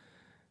 but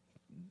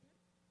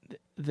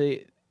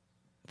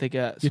they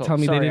got. You're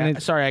telling me they sorry,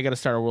 didn't- Sorry, I got to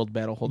start a world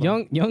battle. Hold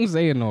on. Young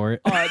Xehanort.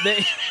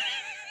 They,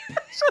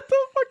 Shut the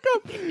fuck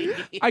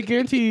up. I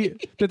guarantee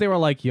that they were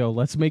like, yo,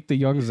 let's make the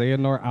Young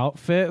Xehanort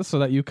outfit so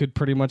that you could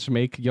pretty much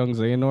make Young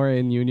Xehanort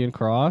in Union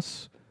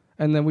Cross.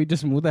 And then we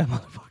just move that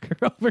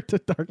motherfucker over to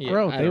Dark Yeah,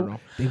 Road. I don't know.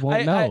 They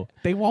won't know.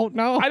 They won't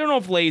know. I don't know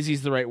if lazy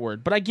is the right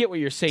word, but I get what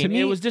you're saying. To me-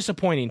 It was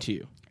disappointing to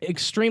you.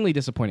 Extremely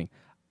disappointing.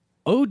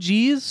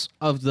 OGs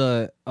of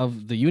the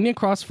Union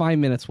Cross 5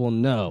 minutes will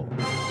know.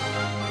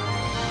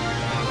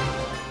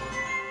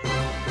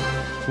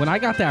 When I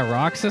got that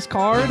Roxas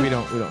card, We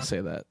don't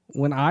say that.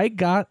 when I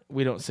got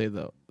We don't say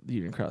the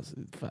Union Cross.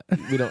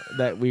 We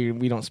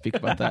don't speak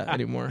about that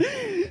anymore.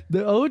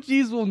 the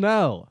OGs will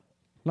know.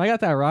 When I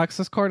got that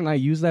Roxas card and I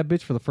used that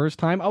bitch for the first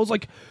time, I was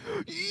like,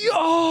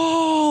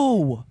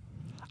 yo,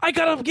 I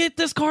gotta get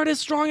this card as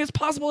strong as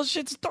possible. This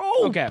shit's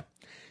dope. Okay.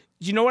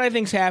 Do you know what I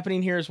think's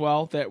happening here as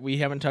well that we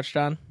haven't touched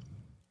on?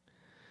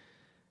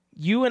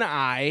 You and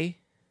I,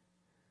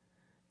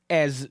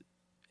 as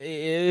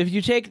if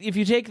you take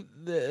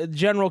the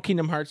general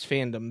Kingdom Hearts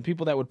fandom,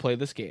 people that would play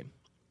this game,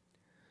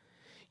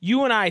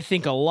 you and I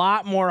think a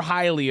lot more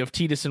highly of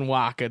Tidus and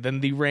Waka than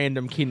the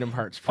random Kingdom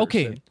Hearts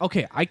person.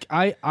 Okay.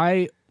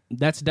 I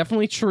that's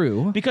definitely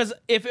true. Because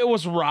if it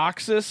was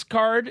Roxas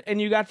card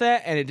and you got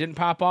that and it didn't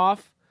pop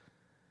off,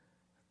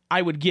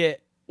 I would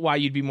get why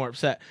you'd be more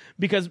upset.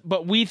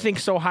 But we think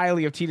so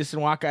highly of Tidus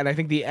and Waka, and I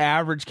think the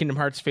average Kingdom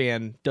Hearts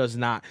fan does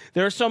not.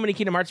 There are so many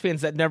Kingdom Hearts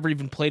fans that never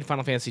even played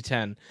Final Fantasy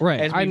X.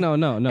 Right. I know.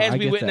 No. As I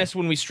we get witnessed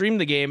when we streamed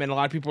the game, and a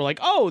lot of people were like,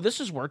 "Oh, this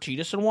is where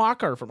Tidus and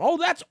Waka are from. Oh,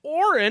 that's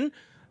Auron.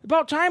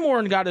 About time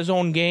Auron got his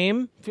own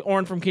game.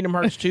 Auron from Kingdom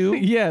Hearts 2."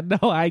 that. Yeah,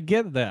 no, I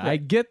get that. I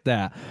get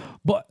that.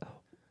 But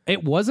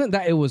it wasn't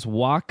that it was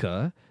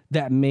Waka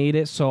that made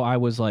it so I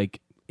was like,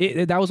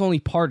 that was only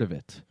part of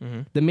it.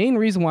 Mm-hmm. The main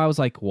reason why I was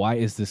like, why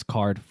is this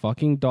card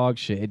fucking dog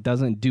shit? It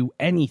doesn't do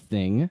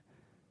anything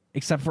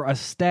except for a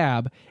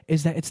stab,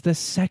 is that it's the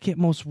second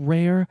most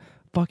rare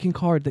fucking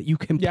card that you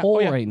can pull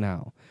right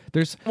now.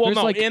 There's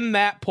like in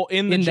that poll,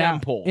 in the gem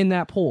poll, in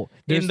that poll,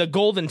 in the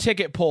golden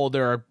ticket poll,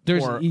 there's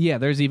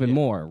there's even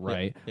more,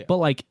 right? yeah. But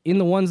like in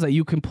the ones that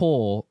you can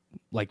pull,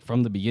 like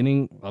from the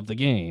beginning of the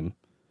game,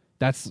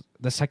 that's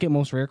the second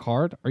most rare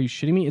card. Are you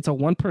shitting me? It's a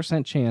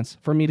 1% chance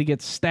for me to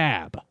get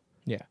stab.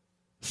 Yeah.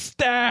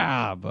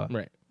 Stab.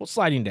 Right. Well,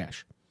 sliding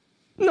dash.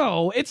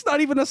 No, it's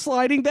not even a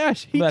sliding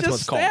dash. He That's just what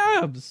it's called.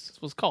 stabs.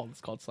 That's what it's called.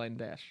 It's called sliding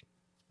dash.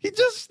 He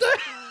just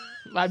stabs.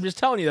 I'm just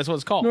telling you, that's what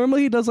it's called.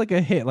 Normally he does like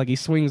a hit, like he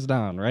swings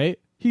down, right?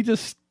 He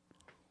just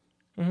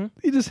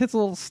hits a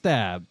little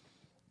stab.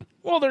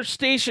 Well,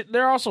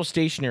 they're also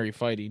stationary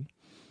fighting.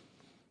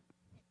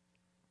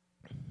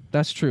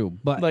 That's true,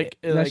 but Like,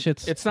 that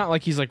shit's it's not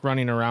like he's like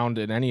running around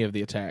in any of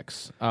the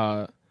attacks.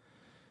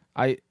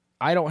 I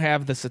don't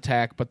have this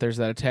attack, but there's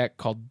that attack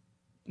called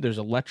there's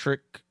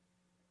electric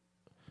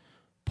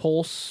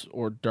pulse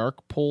or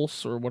dark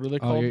pulse or what are they Oh,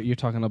 called? you're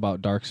talking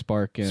about Dark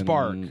Spark and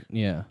Spark.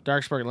 Yeah.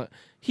 Dark Spark.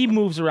 He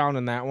moves around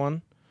in that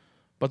one.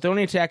 But the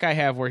only attack I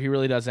have where he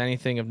really does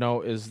anything of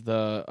note is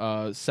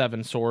the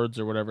 7 swords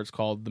or whatever it's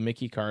called, the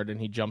Mickey card, and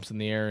he jumps in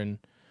the air and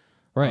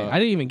Right. I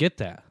didn't even get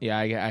that. yeah,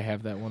 I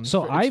have that one.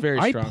 So it's very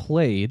I strong.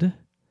 played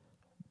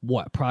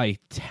probably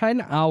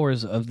 10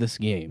 hours of this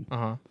game.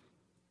 Uh-huh.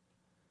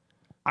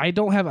 I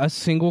don't have a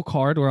single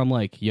card where I'm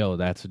like, yo,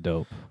 that's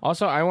dope.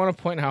 Also, I want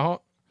to point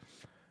out,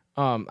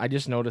 I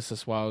just noticed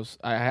this while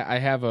I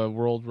have a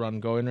world run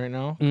going right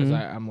now because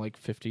I'm like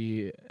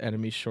 50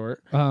 enemies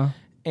short.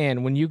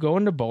 And when you go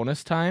into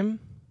bonus time,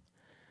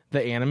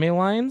 the anime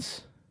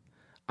lines,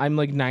 I'm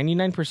like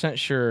 99%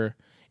 sure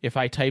if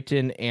I typed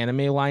in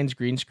anime lines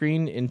green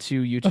screen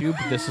into YouTube,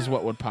 this is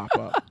what would pop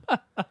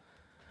up.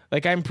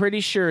 Like, I'm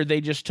pretty sure they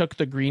just took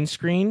the green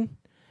screen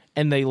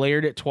and they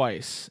layered it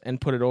twice and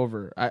put it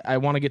over. I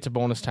want to get to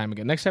bonus time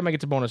again. Next time I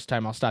get to bonus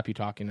time, I'll stop you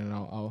talking and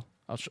I'll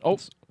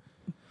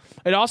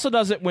It also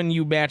does it when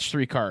you match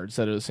 3 cards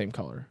that are the same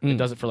color. It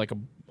does it for like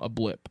a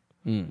blip.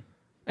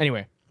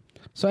 Anyway.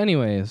 So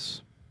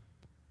anyways,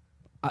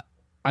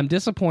 I'm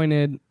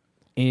disappointed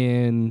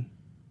in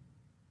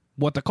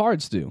what the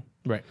cards do.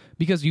 Right.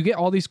 Because you get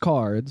all these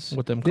cards.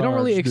 What them they don't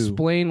really cards do.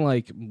 explain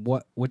like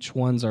which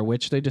ones are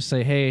which. They just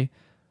say, hey,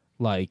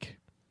 like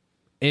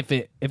if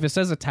it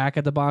says attack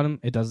at the bottom,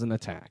 it doesn't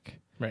attack.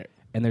 Right.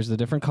 And there's the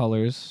different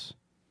colors,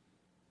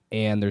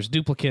 and there's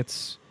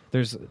duplicates.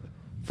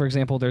 For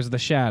example, there's the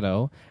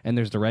shadow, and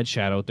there's the red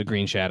shadow, the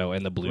green shadow,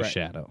 and the blue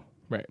shadow.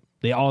 Right.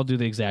 They all do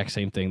the exact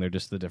same thing. They're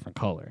just the different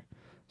color.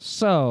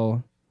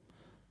 So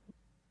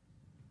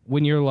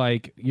when you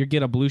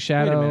get a blue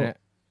shadow. Wait a minute.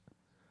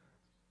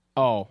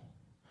 Oh.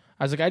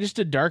 I was like, I just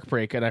did Dark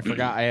Break, and I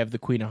forgot I have the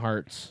Queen of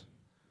Hearts.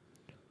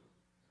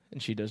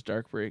 And she does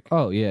Dark Break.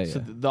 Oh, yeah,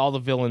 So all the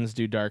villains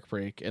do Dark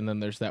Break, and then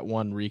there's that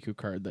one Riku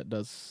card that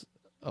does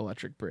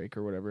Electric Break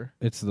or whatever.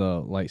 It's the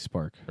Light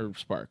Spark. Or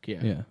Spark,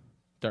 yeah. Yeah.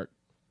 Dark.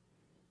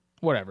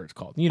 Whatever it's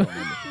called. You know what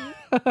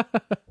I mean.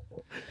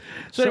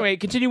 So anyway,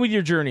 continue with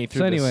your journey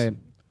through this. Anyway,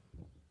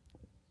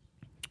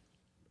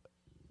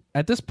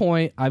 at this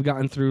point, I've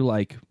gotten through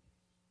like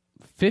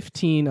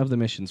 15 of the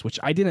missions, which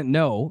I didn't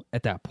know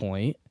at that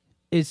point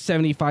is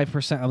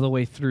 75% of the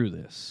way through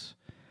this.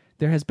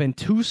 There has been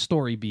 2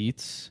 story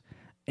beats,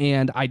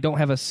 and I don't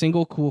have a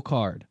single cool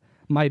card.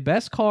 My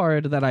best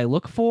card that I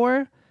look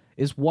for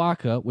is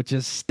Waka, which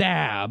is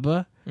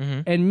stab,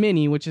 and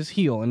Mini, which is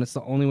heal, and it's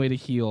the only way to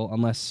heal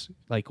unless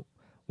like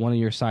one of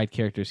your side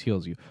characters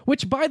heals you.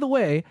 Which, by the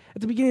way,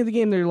 at the beginning of the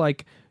game, they're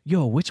like,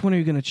 yo, which one are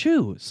you going to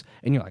choose?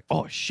 And you're like,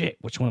 oh, shit,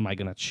 which one am I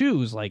going to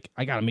choose? Like,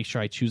 I got to make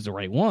sure I choose the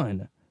right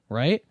one,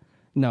 right?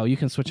 No, you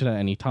can switch it at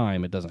any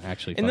time. It doesn't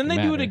actually And then they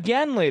matter. do it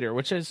again later,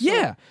 which is...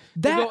 Yeah.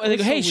 They go,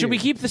 hey, so should we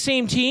weird. keep the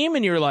same team?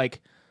 And you're like,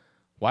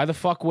 why the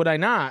fuck would I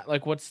not?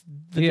 Like, what's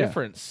the Yeah.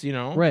 difference, you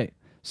know? Right.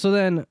 So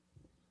then,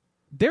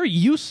 they're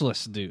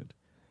useless, dude.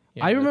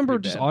 Yeah, I they're remember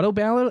pretty just bad.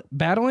 auto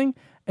battling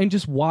and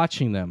just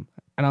watching them.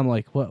 And I'm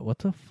like, what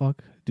the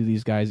fuck do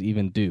these guys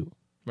even do?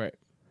 Right.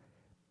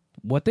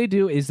 What they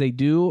do is they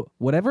do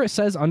whatever it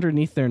says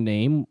underneath their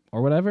name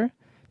or whatever.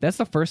 That's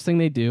the first thing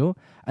they do.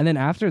 And then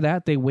after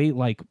that, they wait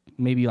like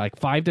maybe like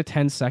 5 to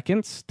 10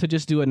 seconds to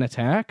just do an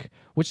attack,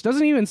 which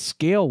doesn't even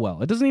scale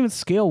well. It doesn't even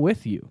scale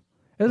with you.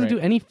 It doesn't Right. do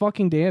any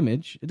fucking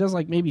damage. It does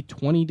like maybe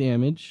 20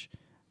 damage.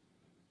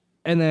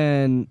 And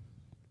then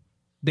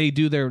they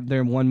do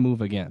their one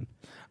move again.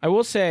 I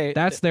will say...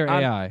 That's their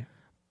AI.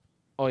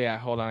 Oh, yeah,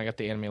 hold on. I got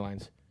the enemy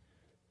lines.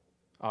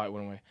 Oh, it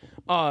went away.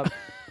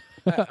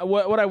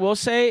 What I will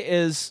say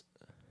is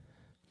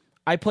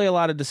I play a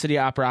lot of the City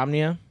Opera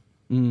Omnia.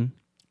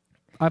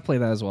 I play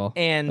that as well.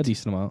 And a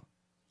decent amount.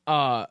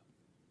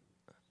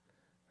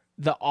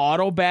 The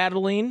auto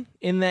battling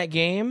in that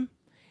game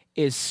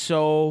is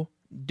so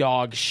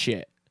dog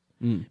shit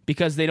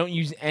because they don't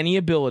use any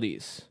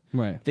abilities.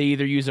 Right. They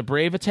either use a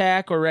brave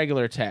attack or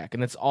regular attack,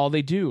 and that's all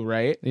they do,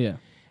 right? Yeah.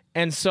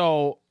 And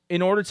so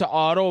in order to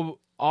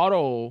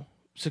auto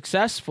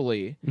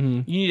successfully,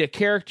 you need a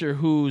character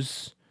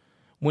who's,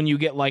 when you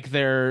get like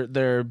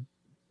their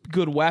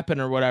good weapon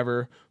or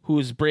whatever,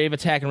 whose brave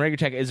attack and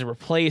regular attack is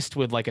replaced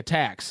with like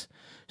attacks.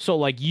 So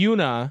like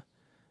Yuna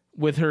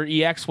with her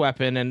EX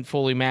weapon and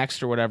fully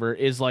maxed or whatever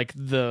is like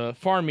the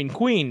farming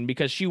queen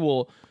because she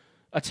will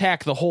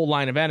attack the whole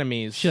line of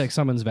enemies. She like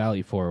summons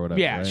value for or whatever.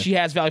 Yeah, right? she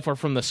has value for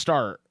from the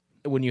start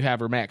when you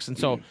have her max. And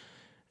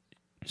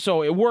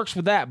so it works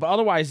with that, but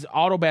otherwise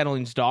auto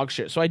battling's dog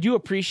shit. So I do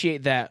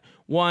appreciate that,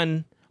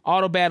 one,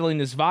 auto battling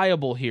is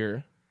viable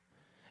here,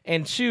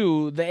 and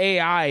 2, the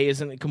AI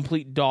isn't a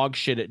complete dog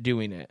shit at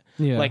doing it.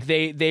 Yeah. Like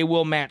they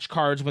will match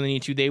cards when they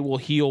need to, they will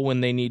heal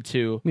when they need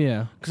to.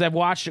 Yeah. Because I've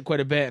watched it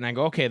quite a bit, and I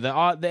go, okay, the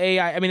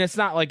AI. I mean, it's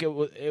not like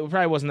it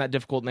probably wasn't that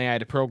difficult in AI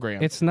to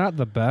program. It's not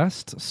the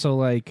best, so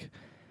like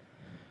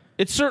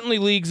It's certainly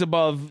leagues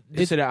above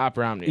the City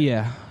Opera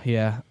Omnia.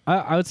 Yeah.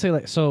 I would say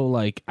like so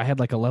like I had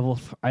like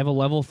I have a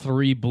level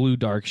 3 blue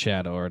dark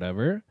shadow or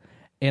whatever,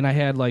 and I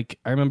had like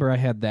I remember I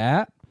had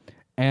that,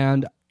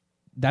 and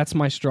that's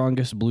my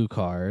strongest blue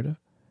card,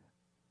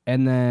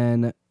 and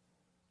then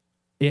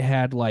it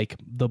had like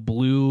the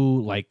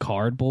blue like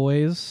card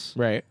boys,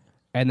 Right.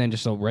 and then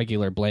just a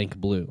regular blank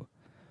blue.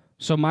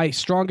 So my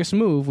strongest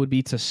move would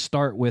be to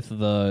start with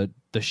the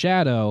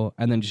shadow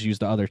and then just use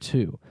the other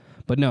 2.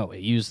 But no, it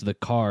used the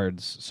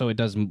cards, so it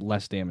does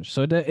less damage.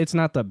 So it's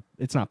not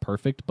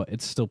perfect, but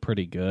it's still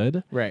pretty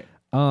good. Right.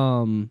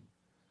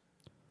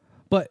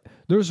 But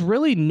there's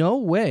really no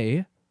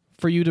way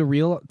for you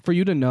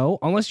to know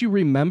unless you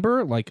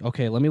remember. Like,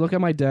 okay, let me look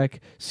at my deck,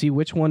 see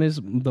which one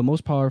is the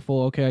most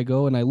powerful. Okay, I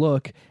go and I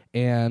look,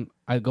 and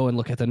I go and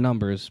look at the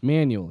numbers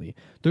manually.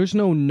 There's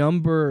no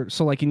number.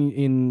 So, like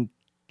in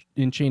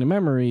Chain of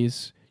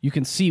Memories, you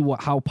can see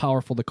how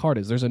powerful the card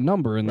is. There's a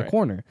number in the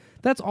corner.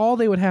 That's all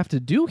they would have to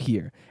do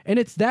here. And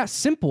it's that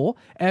simple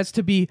as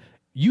to be,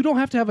 you don't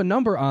have to have a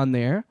number on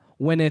there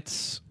when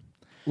it's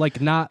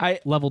like not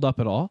leveled up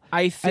at all.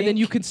 I think, and then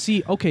you can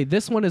see, okay,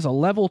 this one is a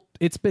level.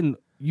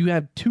 You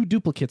have 2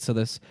 duplicates of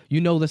this. You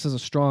know this is a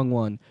strong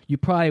one. You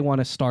probably want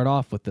to start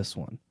off with this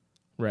one.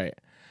 Right.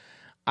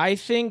 I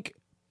think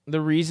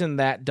the reason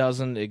that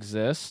doesn't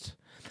exist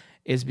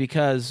is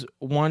because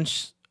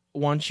once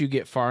you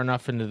get far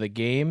enough into the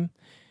game,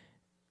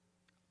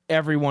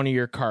 every one of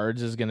your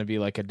cards is going to be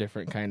like a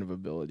different kind of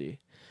ability.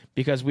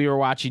 Because we were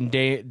watching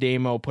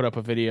Damo put up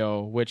a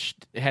video which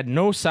had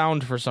no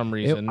sound for some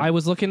reason. I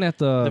was looking at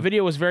the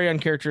video was very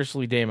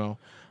uncharacteristically Damo.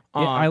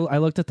 Yeah, I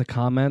looked at the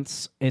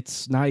comments.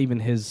 It's not even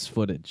his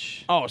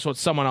footage. Oh, so it's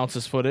someone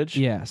else's footage?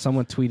 Yeah,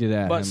 someone tweeted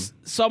at him. But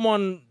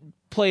someone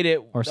played it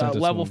Or sent it to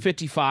level him.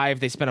 55.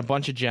 They spent a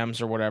bunch of gems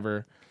or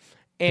whatever.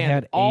 And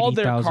had all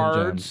their 80,000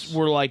 cards gems.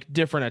 were like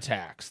different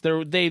attacks.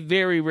 They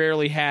very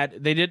rarely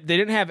had they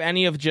didn't have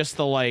any of just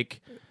the like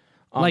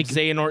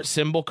Xehanort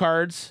symbol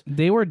cards.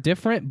 They were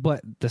different, but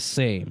the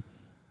same,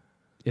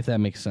 if that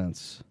makes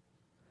sense.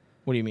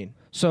 What do you mean?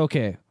 So,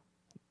 okay,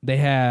 they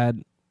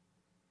had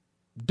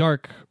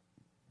Dark,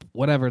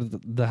 whatever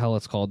the hell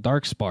it's called,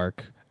 Dark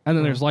Spark, and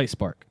then there's Light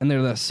Spark, and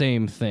they're the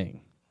same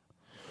thing.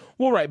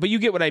 Well, right, but you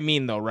get what I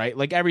mean, though, right?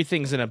 Like,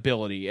 everything's an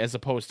ability, as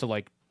opposed to,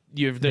 like,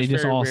 They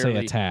just all say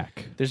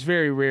attack. There's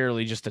very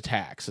rarely just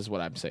attacks, is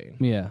what I'm saying.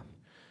 Yeah.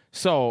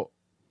 So,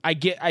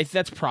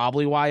 that's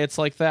probably why it's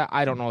like that.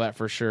 I don't know that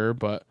for sure,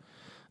 but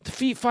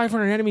defeat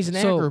 500 enemies in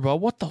Agrabah,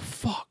 what the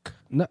fuck?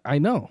 No, I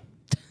know.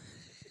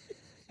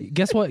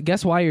 Guess what?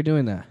 Guess why you're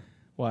doing that?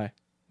 Why?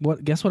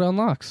 Guess what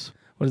unlocks?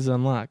 What does it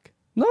unlock?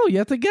 No, you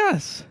have to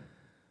guess.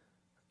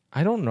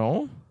 I don't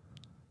know.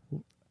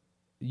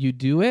 You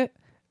do it?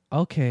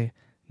 Okay,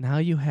 now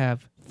you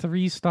have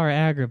 3-star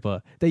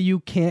Agrabah that you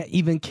can't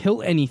even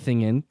kill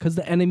anything in because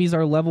the enemies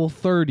are level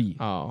 30.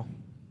 Oh.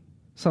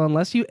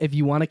 So if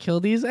you want to kill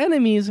these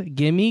enemies,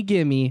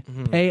 gimme,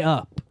 pay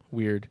up.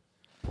 Weird.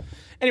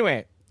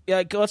 Anyway,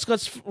 yeah,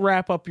 let's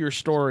wrap up your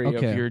story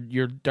of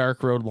your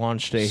Dark Road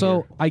launch day.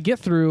 So here. I get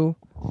through,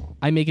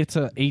 I make it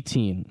to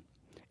 18.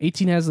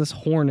 18 has this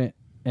Hornet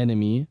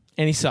enemy.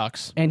 And he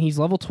sucks. And he's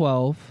level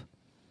 12.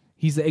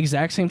 He's the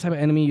exact same type of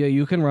enemy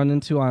you can run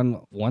into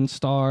on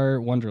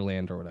 1-star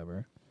Wonderland or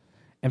whatever.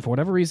 And for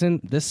whatever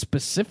reason, this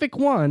specific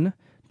one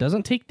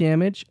doesn't take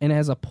damage and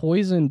has a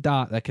poison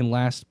dot that can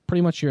last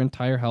pretty much your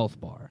entire health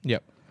bar.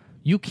 Yep.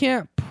 You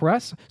can't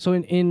press. So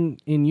in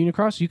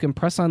Unicross, you can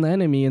press on the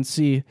enemy and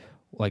see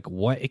like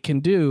what it can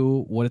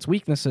do, what its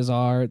weaknesses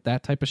are,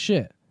 that type of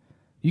shit.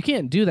 You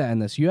can't do that in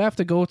this. You have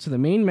to go to the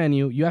main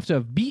menu. You have to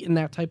have beaten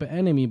that type of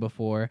enemy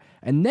before,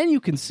 and then you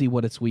can see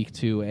what it's weak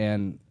to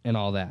and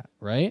all that,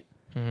 right?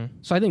 Mm-hmm.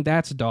 So I think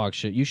that's dog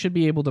shit. You should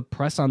be able to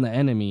press on the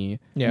enemy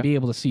and be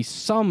able to see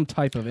some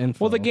type of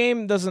info. Well, the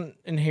game doesn't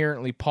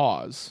inherently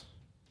pause.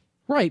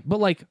 Right, but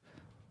like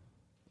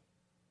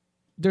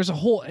there's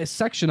a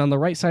section on the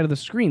right side of the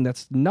screen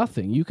that's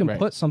nothing. You can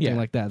put something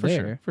like that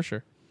there. For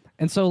sure.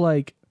 And so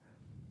like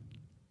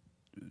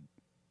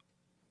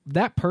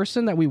that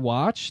person that we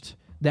watched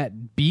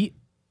that beat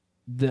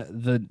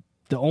the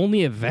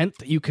only event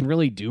that you can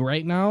really do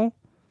right now,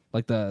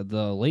 like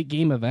the late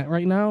game event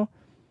right now,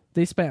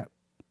 they spent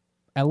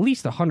at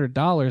least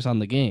 $100 on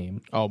the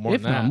game. Oh, more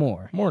if than that. not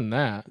more. More than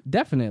that.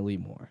 Definitely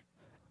more.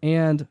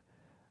 And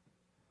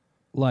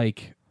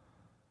like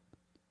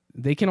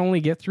they can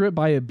only get through it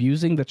by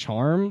abusing the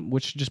charm,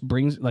 which just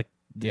brings like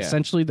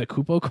essentially the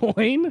Kupo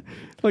coin.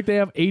 Like they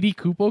have 80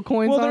 Kupo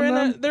coins on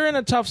them. They're in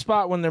a tough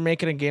spot when they're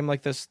making a game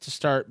like this to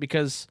start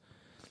because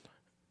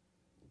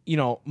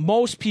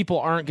most people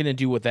aren't going to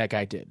do what that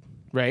guy did,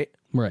 right?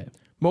 Right.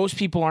 Most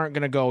people aren't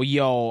going to go,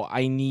 yo,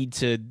 I need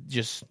to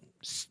just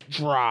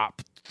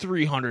drop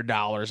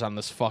 $300 on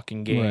this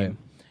fucking game.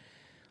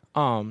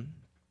 Right.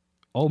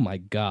 Oh my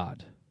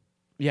God.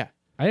 Yeah.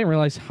 I didn't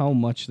realize how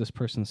much this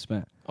person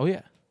spent. Oh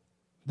yeah.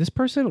 This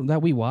person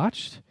that we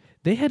watched,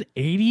 they had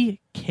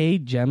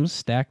 80K gems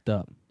stacked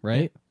up,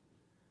 right?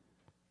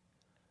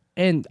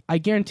 Yeah. And I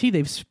guarantee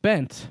they've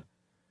spent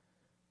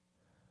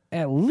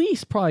at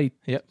least probably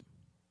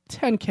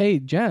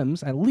 10K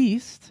gems, at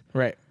least.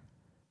 Right.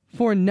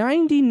 For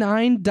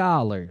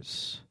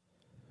 $99,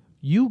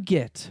 you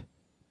get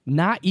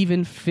not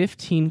even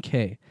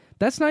 15K.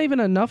 That's not even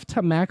enough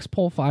to max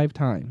pull 5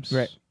 times.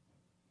 Right.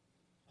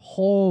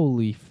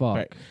 Holy fuck.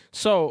 Right.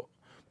 So,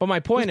 but my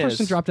point this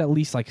person dropped at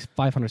least like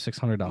 $500,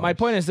 $600. My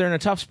point is they're in a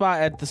tough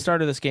spot at the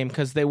start of this game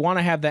because they want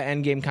to have that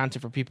end game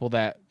content for people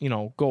that,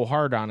 go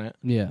hard on it.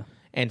 Yeah.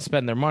 And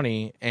spend their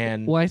money.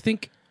 And well, I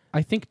think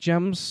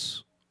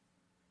gems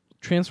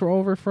transfer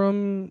over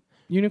from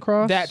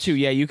Unicross. That too,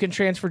 yeah. You can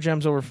transfer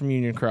gems over from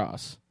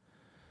Unicross,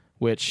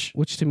 which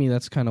to me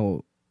that's kind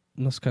of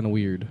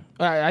weird.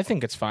 I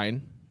think it's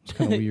fine. It's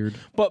kind of weird.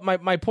 But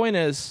my point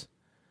is,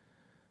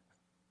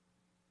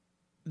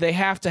 they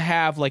have to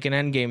have like an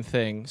end game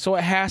thing, so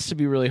it has to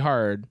be really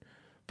hard.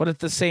 But at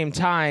the same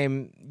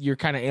time, you're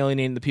kind of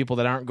alienating the people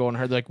that aren't going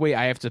hard. They're like, wait,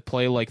 I have to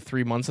play like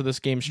 3 months of this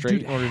game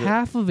straight. Dude,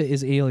 half of it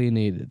is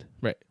alienated.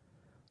 Right.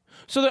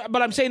 So,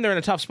 but I'm saying they're in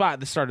a tough spot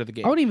at the start of the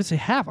game. I wouldn't even say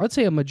half. I'd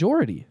say a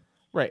majority.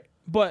 Right.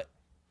 But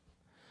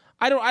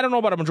I don't know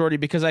about a majority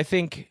because I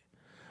think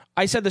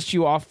I said this to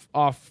you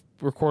off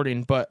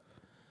recording, but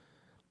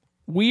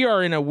we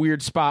are in a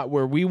weird spot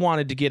where we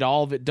wanted to get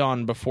all of it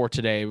done before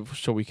today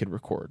so we could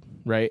record,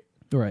 right?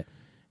 Right.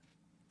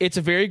 It's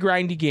a very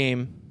grindy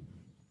game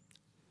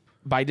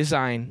by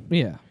design.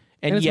 Yeah.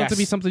 And it's yes, meant to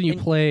be something you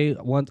play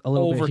a little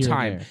over bit here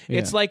time. and there. Yeah.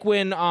 It's like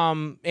when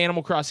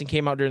Animal Crossing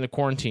came out during the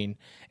quarantine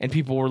and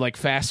people were like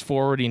fast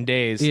forwarding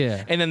days.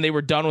 Yeah. And then they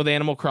were done with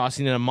Animal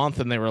Crossing in a month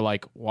and they were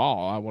like,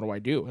 wow, what do I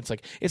do? It's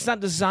like, it's not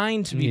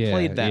designed to be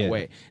played that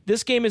way.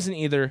 This game isn't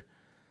either.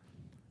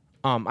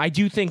 I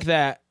do think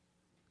that,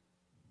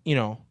 you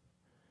know,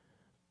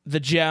 the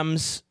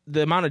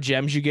amount of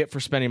gems you get for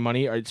spending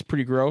money, it's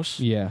pretty gross.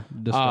 Yeah,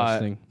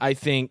 disgusting. I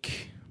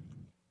think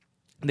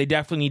they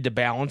definitely need to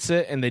balance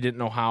it, and they didn't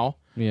know how.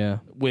 Yeah,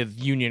 with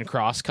Union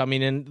Cross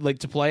coming in like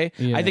to play,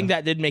 yeah. I think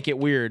that did make it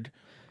weird.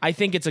 I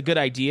think it's a good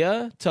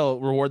idea to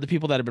reward the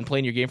people that have been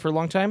playing your game for a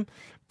long time,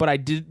 but I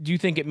do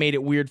think it made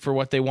it weird for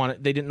what they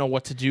wanted. They didn't know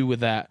what to do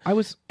with that.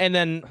 And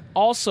then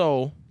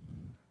also,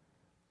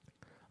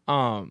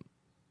 I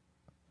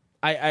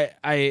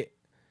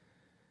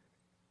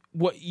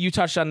what you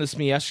touched on this to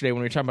me yesterday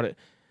when we were talking about it.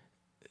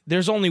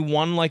 There's only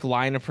one like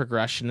line of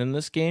progression in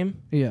this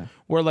game. Yeah.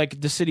 Where like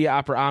the City of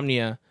Opera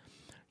Omnia,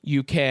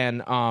 you can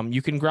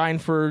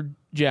grind for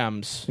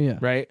gems, yeah.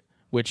 right?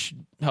 Which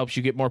helps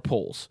you get more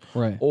pulls.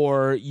 Right.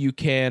 Or you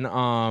can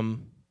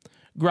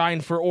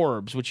grind for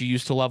orbs, which you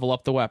use to level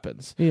up the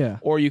weapons. Yeah.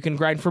 Or you can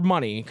grind for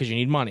money because you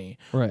need money.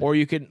 Right. Or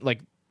you can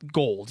like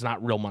gold,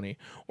 not real money.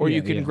 Or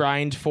you can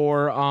grind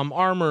for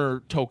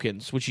armor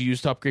tokens, which you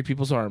use to upgrade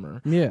people's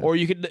armor. Yeah. Or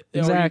you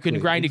can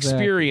grind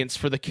experience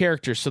for the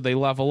characters so they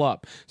level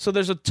up. So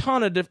there's a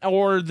ton of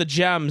or the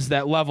gems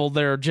that level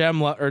their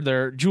or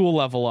their jewel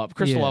level up,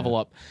 crystal level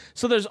up.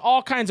 So there's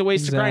all kinds of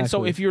ways to grind.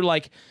 So if you're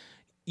like,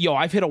 yo,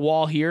 I've hit a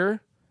wall here,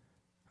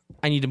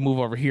 I need to move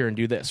over here and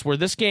do this. Where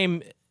this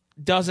game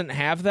doesn't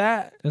have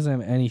that. Doesn't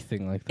have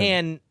anything like that.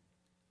 And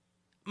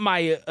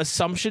my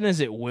assumption is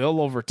it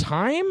will over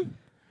time.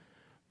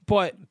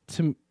 But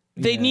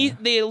they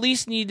at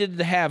least needed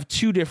to have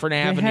two different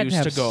avenues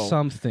to go.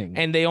 Something,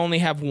 and they only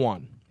have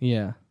one.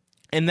 Yeah,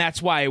 and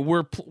that's why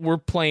we're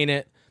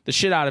playing the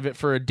shit out of it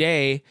for a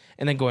day,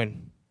 and then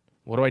going,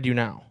 what do I do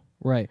now?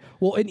 Right.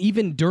 Well, and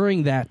even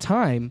during that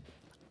time,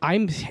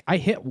 I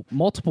hit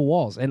multiple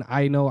walls, and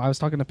I know I was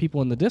talking to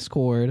people in the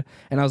Discord,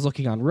 and I was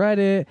looking on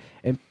Reddit,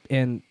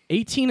 and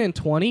 18 and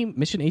 20,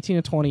 mission 18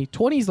 and 20.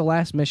 20 is the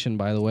last mission,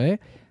 by the way.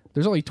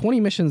 There's only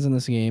 20 missions in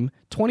this game.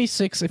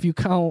 26 if you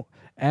count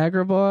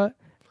Agrabah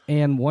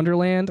and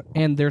Wonderland,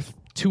 and they're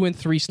 2 and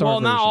 3 star.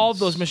 Well, not versions. all of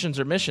those missions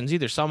are missions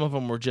either. Some of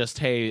them were just,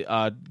 hey,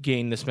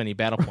 gain this many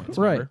battle points.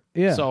 Right. Remember?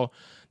 Yeah. So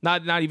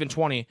not even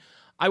 20.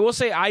 I will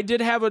say I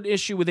did have an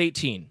issue with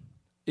 18.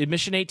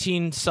 Mission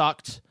 18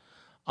 sucked.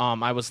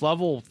 I was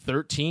level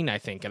 13, I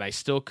think, and I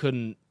still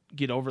couldn't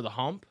get over the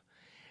hump.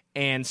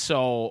 And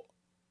so,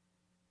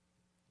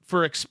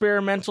 for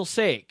experimental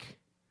sake,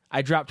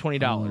 I dropped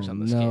 $20 on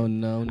this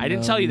game. I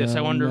didn't tell you this.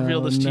 I wanted to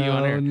reveal this to you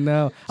on air.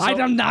 No, so,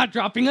 I'm not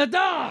dropping a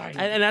dime.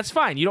 And that's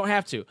fine. You don't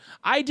have to.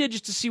 I did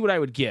just to see what I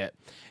would get.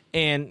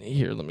 And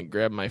here, let me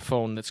grab my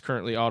phone that's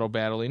currently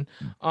auto-battling.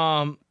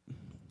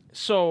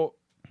 So,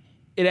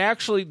 it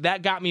actually,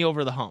 that got me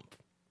over the hump.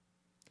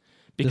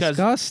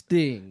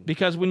 Disgusting.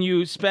 Because when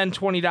you spend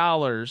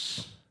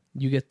 $20...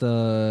 You get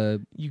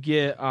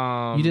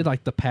you did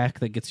like the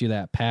pack that gets you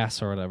that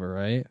pass or whatever,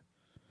 right?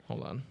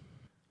 Hold on.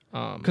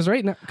 Because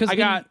right now, I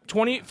got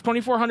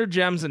 2,400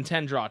 gems and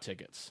 10 draw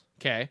tickets.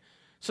 Okay,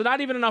 so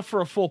not even enough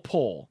for a full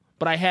pull,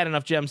 but I had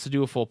enough gems to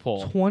do a full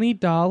pull.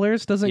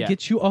 $20 doesn't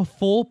get you a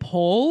full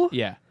pull.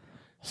 Yeah,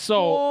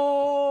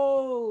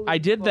 so I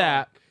did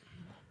that,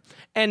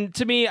 and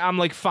to me, I'm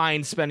like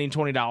fine spending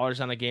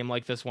 $20 on a game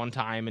like this one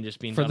time and just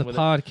being for done the with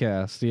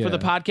podcast. it. Yeah, For the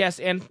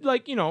podcast, and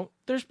like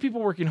there's people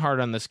working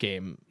hard on this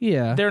game.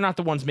 Yeah, they're not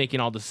the ones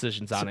making all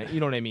decisions on it. You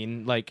know what I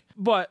mean? Like,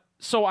 but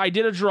so I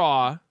did a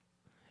draw.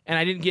 And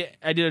I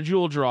did a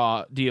jewel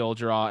draw,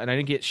 and I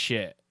didn't get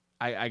shit.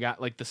 I got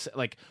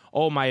like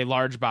my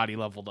large body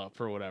leveled up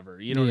or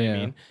whatever. You know what I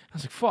mean? I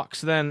was like, fuck.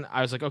 So then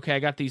I was like, okay, I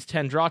got these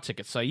 10 draw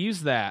tickets. So I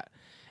used that.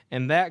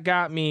 And that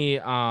got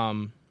me,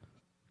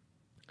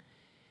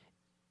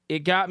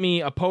 it got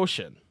me a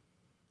potion.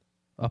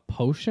 A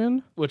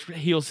potion? Which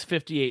heals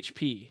 50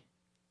 HP.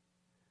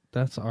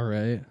 That's all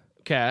right.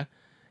 Okay.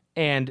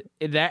 And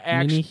that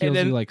actually heals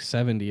you like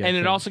 70. And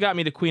it also got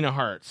me the Queen of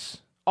Hearts.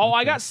 Oh, okay.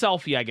 I got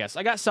selfie, I guess.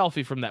 I got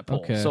selfie from that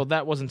pull, so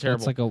that wasn't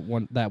terrible. That's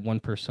like that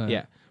 1%.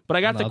 Yeah, but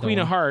I got the Queen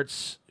of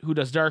Hearts, who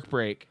does Dark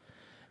Break.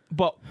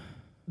 But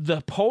the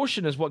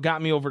potion is what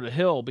got me over the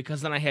hill,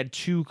 because then I had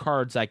 2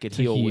 cards I could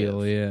heal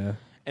with. Yeah,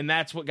 and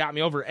that's what got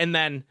me over. And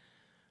then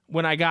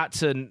when I got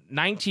to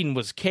 19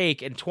 was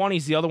cake, and 20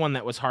 is the other one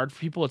that was hard for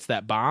people. It's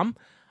that bomb.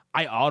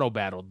 I auto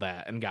battled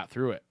that and got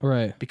through it.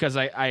 Right, because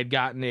I had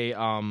gotten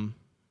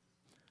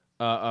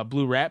a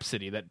Blue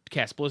Rhapsody that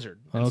cast Blizzard,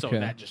 and so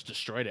that just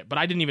destroyed it. But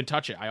I didn't even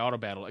touch it. I auto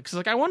battled it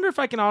because I wonder if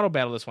I can auto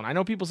battle this one. I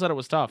know people said it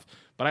was tough,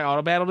 but I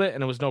auto battled it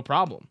and it was no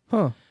problem.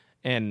 Huh?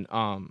 And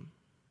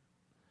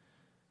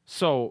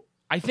So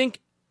I think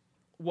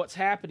what's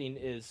happening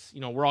is,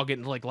 we're all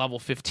getting to like level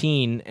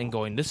 15 and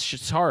going, this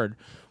shit's hard.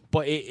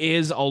 But it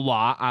is a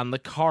lot on the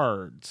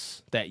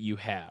cards that you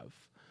have.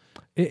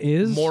 It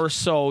is. More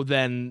so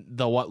than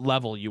what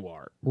level you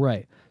are.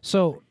 Right.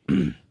 So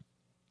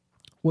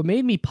what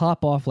made me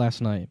pop off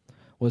last night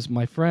was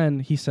my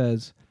friend, he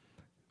says,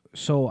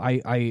 so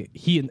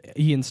he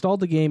installed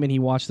the game and he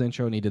watched the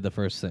intro and he did the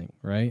first thing,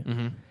 right?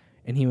 Mm-hmm.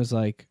 And he was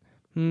like,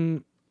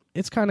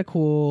 it's kind of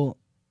cool.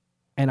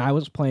 And I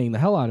was playing the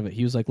hell out of it.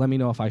 He was like, let me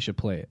know if I should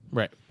play it.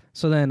 Right.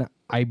 So then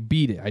I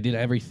beat it. I did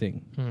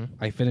everything. Mm-hmm.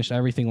 I finished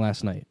everything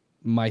last night.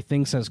 My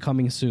thing says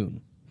coming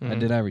soon. I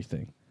did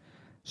everything.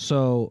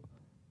 So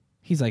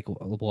he's like,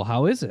 well,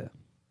 how is it?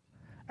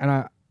 And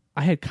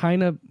I had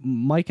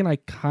Mike and I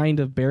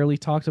kind of barely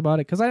talked about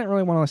it because I didn't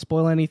really want to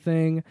spoil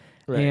anything.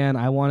 Right. And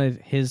I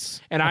wanted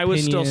his And opinion. I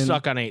was still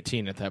stuck on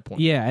 18 at that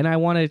point. Yeah, and I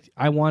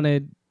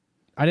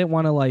didn't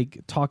want to like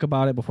talk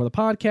about it before the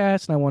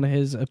podcast, and I wanted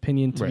his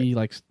opinion to be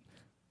like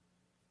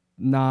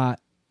not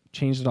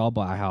changed at all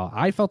by how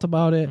I felt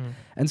about it.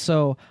 And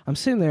so I'm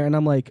sitting there and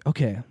I'm like,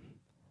 okay.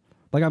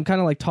 Like I'm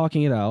kind of like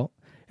talking it out.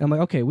 And I'm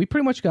like, okay, we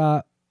pretty much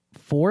got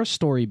 4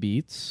 story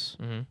beats.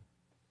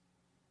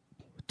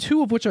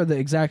 2 of which are the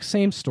exact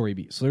same story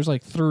beats. So there's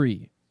like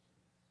 3.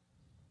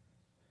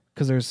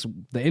 Because there's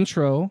the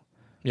intro.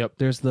 Yep.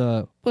 There's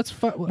the we'll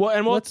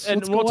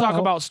talk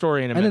about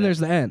story in a minute. And then there's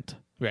the end.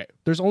 Right.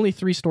 There's only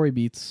 3 story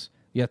beats.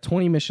 You have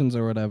 20 missions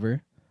or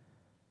whatever.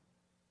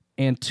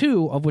 And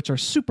 2 of which are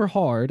super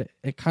hard.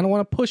 It kind of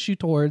want to push you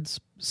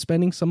towards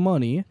spending some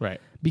money. Right.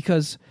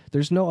 Because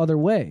there's no other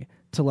way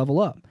to level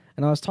up.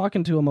 And I was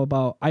talking to him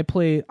about I've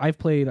played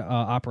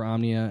Opera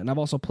Omnia, and I've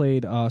also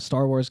played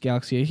Star Wars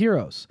Galaxy of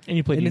Heroes. And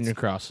you played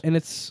Unicross. And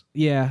it's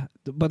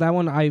but that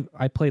one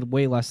I played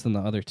way less than the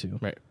other 2.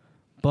 Right.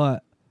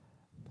 But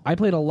I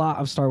played a lot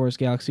of Star Wars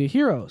Galaxy of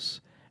Heroes.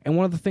 And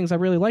one of the things I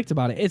really liked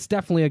about it, it's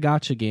definitely a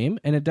gacha game,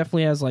 and it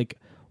definitely has like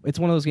it's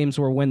one of those games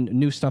where when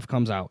new stuff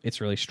comes out,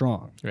 it's really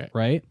strong.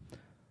 Right?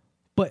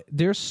 But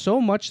there's so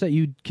much that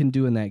you can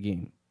do in that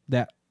game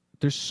that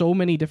there's so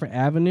many different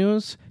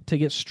avenues to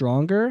get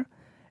stronger.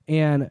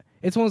 And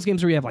it's one of those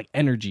games where you have like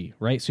energy,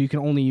 right? So you can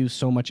only use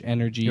so much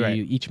energy. Right.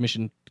 Each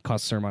mission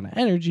costs a certain amount of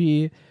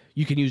energy.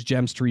 You can use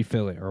gems to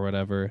refill it or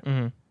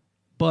whatever.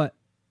 But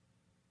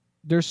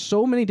there's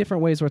so many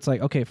different ways where it's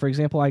like, okay, for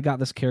example, I got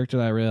this character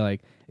that I really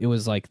like. It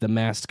was like the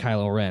masked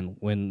Kylo Ren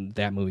when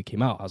that movie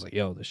came out. I was like,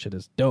 yo, this shit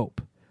is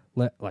dope.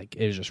 Like,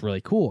 it was just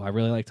really cool. I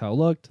really liked how it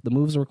looked. The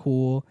moves were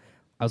cool.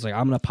 I was like,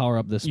 I'm going to power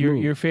up this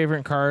move. Your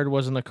favorite card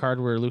wasn't the card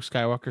where Luke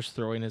Skywalker's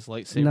throwing his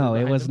lightsaber? No,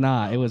 it was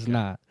not. It was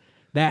not.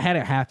 That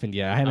hadn't happened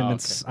yet. I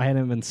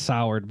hadn't been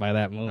soured by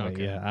that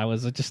movie yet. I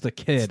was just a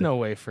kid. There's no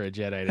way for a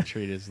Jedi to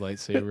treat his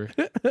lightsaber.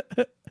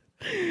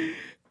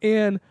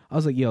 And I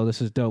was like, yo,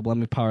 this is dope. Let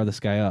me power this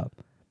guy up.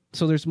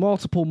 So there's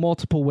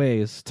multiple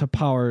ways to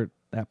power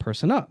that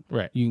person up.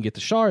 Right. You can get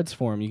the shards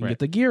for him. You can get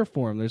the gear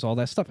for him. There's all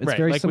that stuff. It's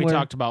very like similar we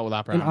talked about with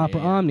Opera Omnia.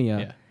 Opera Omnia.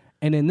 Yeah.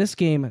 And in this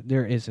game,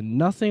 there is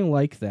nothing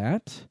like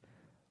that.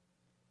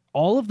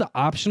 All of the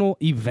optional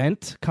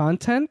event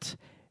content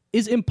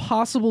is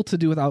impossible to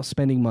do without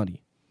spending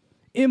money.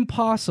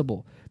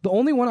 Impossible. The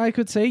only one I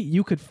could say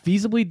you could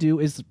feasibly do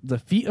is the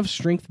Feat of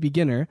Strength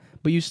beginner,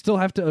 but you still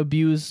have to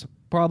abuse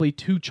probably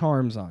 2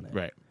 charms on it.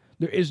 Right.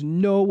 There is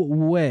no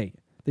way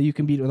that you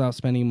can beat it without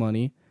spending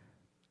money.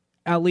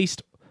 At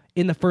least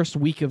in the first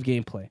week of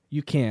gameplay.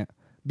 You can't.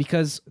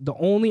 Because the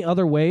only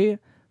other way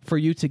for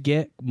you to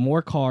get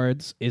more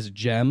cards is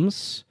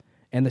gems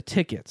and the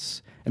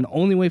tickets. And the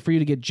only way for you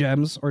to get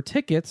gems or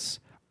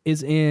tickets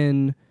is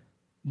in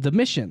the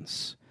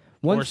missions.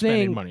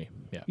 Spending money.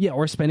 Yeah,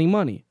 or spending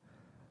money.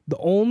 The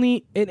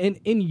only in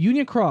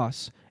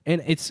Unicross,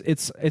 and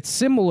it's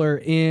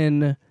similar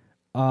in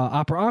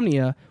Opera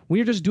Omnia. When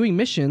you're just doing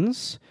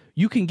missions,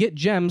 you can get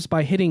gems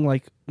by hitting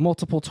like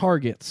multiple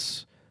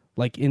targets.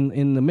 Like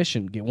in the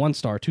mission, get 1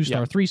 star, 2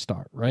 star, 3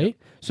 star, right?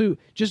 So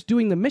just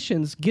doing the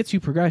missions gets you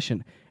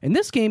progression. In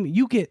this game,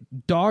 you get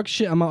dog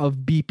shit amount of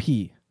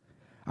BP.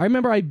 I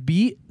remember I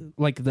beat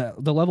like the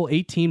level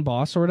 18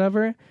 boss or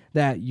whatever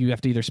that you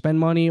have to either spend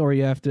money or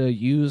you have to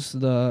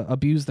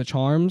abuse the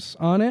charms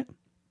on it.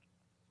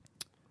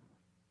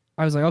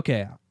 I was like,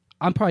 okay,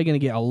 I'm probably going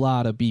to get a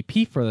lot of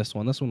BP for this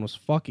one. This one was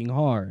fucking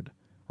hard,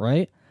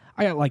 right?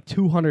 I got like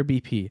 200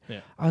 BP.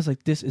 Yeah. I was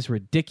like, this is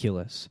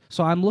ridiculous.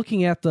 So I'm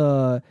looking at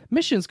the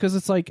missions because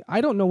it's like,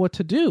 I don't know what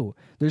to do.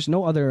 There's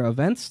no other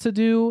events to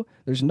do.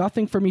 There's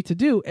nothing for me to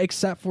do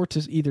except for to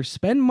either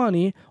spend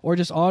money or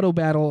just auto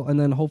battle and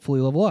then hopefully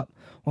level up.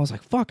 Well, I was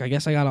like, fuck, I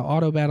guess I got to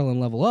auto battle and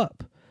level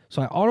up.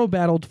 So I auto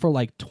battled for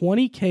like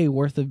 20K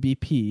worth of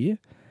BP.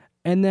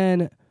 And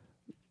then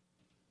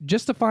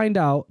just to find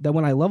out that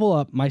when I level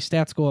up, my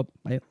stats go up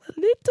by a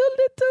little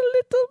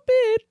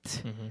bit.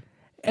 Mm-hmm.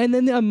 And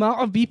then the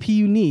amount of BP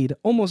you need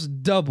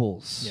almost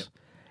doubles. Yep.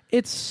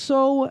 It's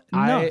so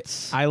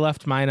nuts. I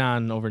left mine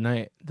on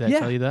overnight. Did I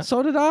tell you that?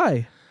 So did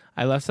I.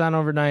 I left it on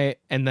overnight,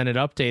 and then it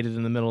updated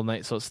in the middle of the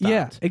night, so it stopped.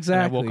 Yeah,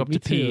 exactly. And I woke up to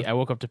pee. I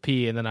woke up to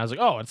pee, and then I was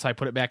like, oh, and so I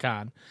put it back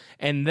on.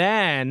 And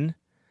then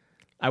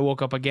I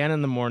woke up again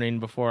in the morning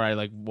before I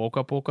like woke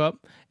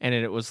up, and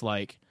it was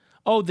like,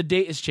 oh, the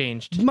date has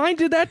changed. Mine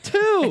did that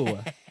too.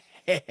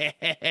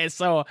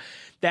 So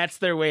that's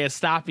their way of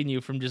stopping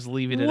you from just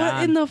leaving it on.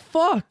 What in the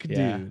fuck,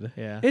 Yeah, dude?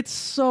 yeah. It's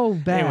so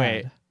bad.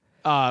 Anyway,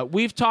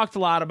 we've talked a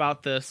lot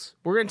about this.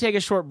 We're going to take a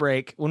short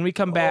break. When we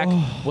come back,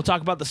 we'll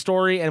talk about the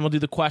story and we'll do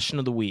the question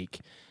of the week.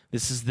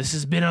 This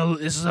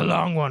is a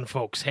long one,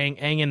 folks. Hang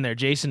in there.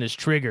 Jason is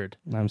triggered.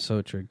 I'm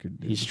so triggered,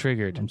 dude. He's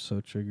triggered. I'm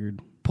so triggered.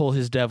 Pull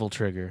his devil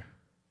trigger.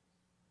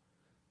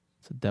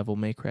 It's a Devil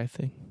May Cry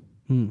thing.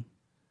 And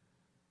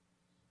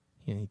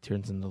he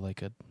turns into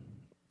like a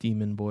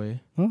demon boy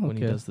when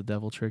he does the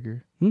devil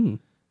trigger.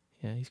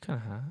 Yeah, he's kind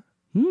of hot.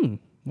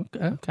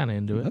 Okay. I'm kind of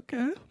into it.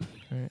 Okay.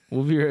 All right,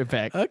 we'll be right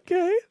back.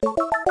 Okay.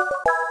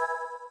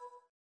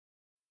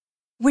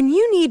 When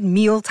you need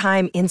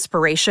mealtime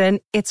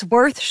inspiration, it's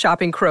worth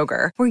shopping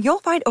Kroger, where you'll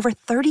find over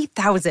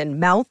 30,000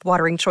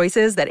 mouth-watering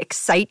choices that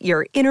excite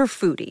your inner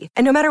foodie.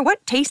 And no matter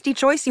what tasty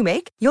choice you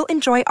make, you'll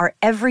enjoy our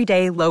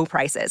everyday low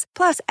prices,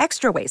 plus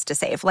extra ways to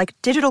save, like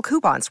digital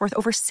coupons worth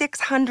over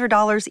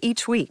 $600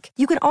 each week.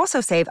 You can also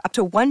save up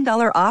to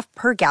 $1 off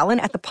per gallon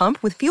at the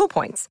pump with fuel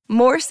points.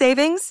 More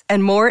savings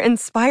and more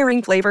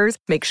inspiring flavors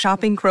make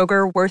shopping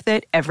Kroger worth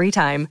it every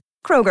time.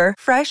 Kroger,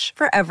 fresh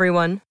for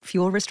everyone.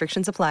 Fuel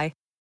restrictions apply.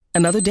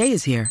 Another day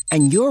is here,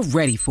 and you're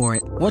ready for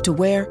it. What to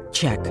wear?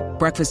 Check.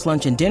 Breakfast,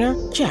 lunch, and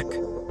dinner? Check.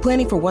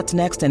 Planning for what's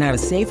next and how to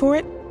save for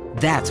it?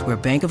 That's where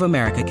Bank of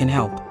America can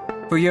help.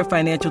 For your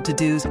financial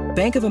to-dos,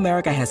 Bank of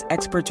America has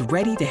experts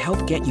ready to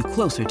help get you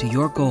closer to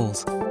your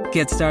goals.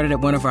 Get started at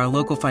one of our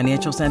local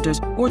financial centers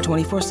or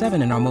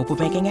 24/7 in our mobile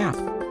banking app.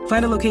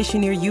 Find a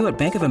location near you at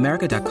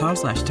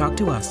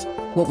bankofamerica.com/talktous.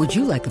 What would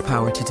you like the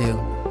power to do?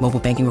 Mobile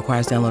banking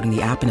requires downloading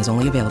the app and is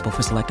only available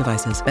for select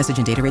devices. Message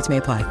and data rates may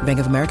apply. Bank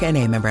of America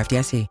N.A., member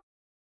FDIC.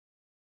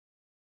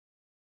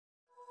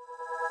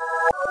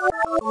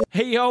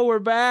 Hey, yo, we're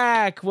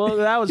back. Well,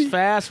 that was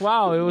fast.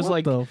 Wow, it was What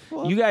like, the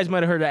fuck? you guys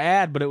might have heard an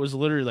ad, but it was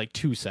literally like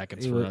 2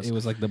 seconds for us. It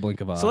was like the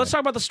blink of an eye. So let's talk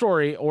about the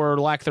story, or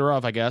lack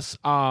thereof, I guess.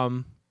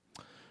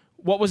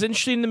 What was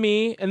interesting to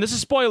me, and this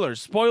is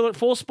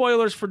full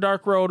spoilers for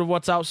Dark Road of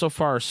what's out so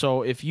far.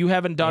 So if you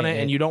haven't done it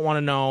and you don't want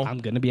to know, I'm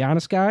going to be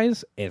honest,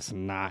 guys. It's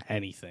not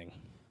anything.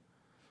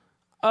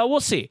 we'll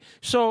see.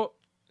 So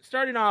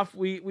starting off,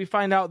 we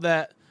find out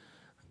that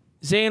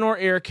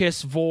Xehanort,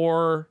 Ericus,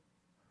 Vor,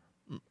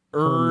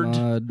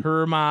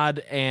 Hermod,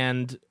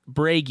 and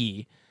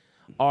Bragi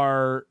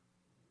are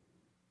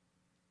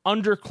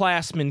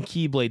underclassmen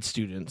Keyblade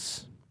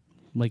students.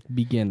 Like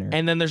beginner.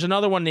 And then there's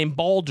another one named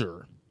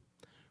Baldur.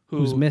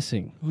 Who's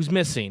missing. Who's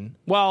missing.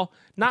 Well,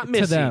 not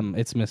missing. To them,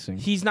 it's missing.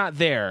 He's not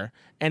there.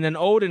 And then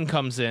Odin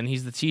comes in,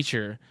 he's the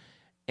teacher,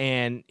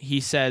 and he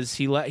says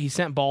he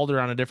sent Baldur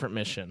on a different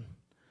mission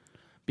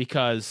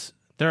because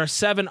there are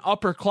 7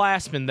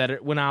 upperclassmen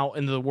that went out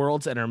into the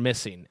worlds and are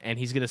missing, and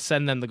he's going to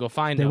send them to go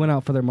find them. They went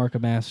out for their mark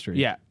of mastery.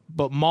 Yeah,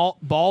 but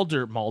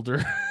Baldur.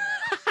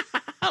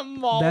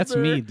 That's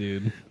me,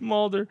 dude.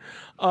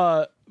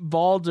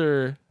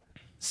 Baldur's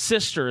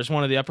sister is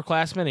one of the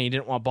upperclassmen, and he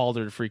didn't want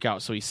Baldur to freak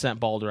out, so he sent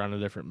Baldur on a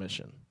different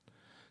mission.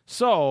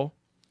 So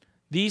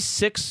these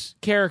 6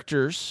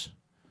 characters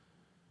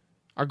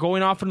are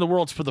going off into the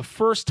worlds for the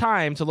first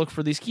time to look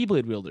for these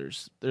Keyblade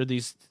wielders. They're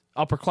these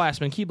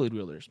upperclassmen Keyblade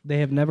wielders. They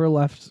have never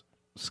left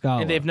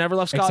Scala. And they've never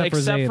left Scala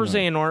except for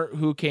Xehanort,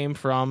 who came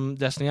from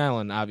Destiny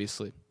Island,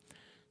 obviously.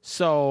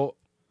 So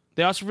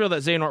they also reveal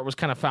that Xehanort was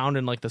kind of found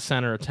in like the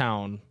center of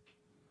town.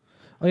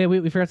 Oh yeah,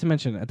 we forgot to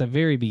mention at the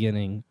very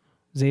beginning,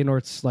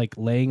 Xehanort's like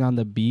laying on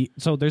the beat.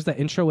 So there's the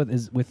intro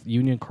with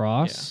Union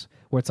Cross,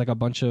 where it's like a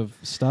bunch of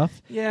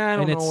stuff. Yeah, I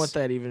don't know what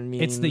that even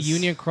means. It's the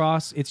Union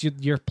Cross. It's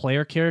your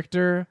player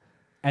character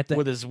at the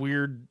with his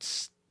weird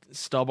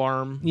stub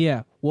arm.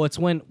 Yeah. Well, it's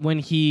when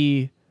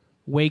he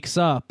wakes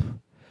up.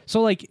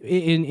 So like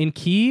in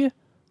Key,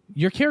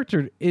 your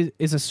character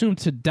is assumed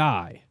to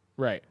die.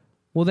 Right.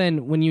 Well,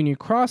 then when Union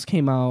Cross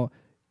came out,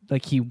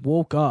 like he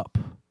woke up.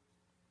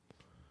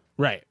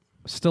 Right.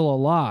 Still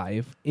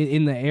alive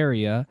in the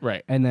area.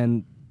 Right. And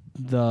then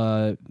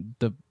the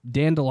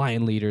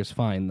Dandelion leaders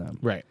find them.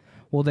 Right.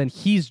 Well, then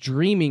he's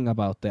dreaming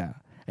about that.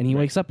 And he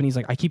wakes up and he's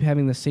like, I keep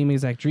having the same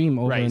exact dream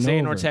over and over.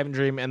 Xehanort's having a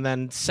dream, and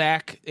then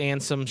Sack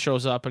Ansem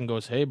shows up and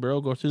goes, hey,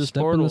 bro, go through this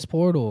Step portal. in this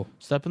portal.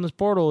 Step in this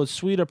portal. It's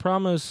sweet, I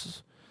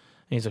promise.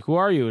 And he's like, who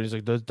are you? And he's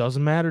like,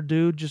 doesn't matter,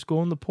 dude. Just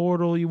go in the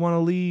portal. You want to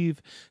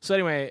leave. So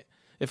anyway,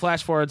 it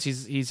flash forwards.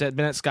 He's been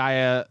at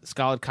Skaya.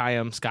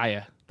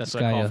 That's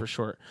what I call it for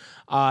short.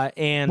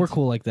 And we're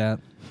cool like that.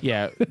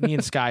 Yeah, me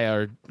and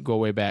Skaya go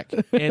way back.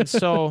 And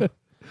so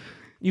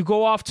you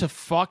go off to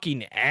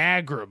fucking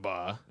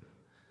Agrabah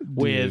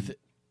with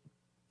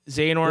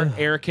Xehanort,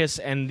 Ericus,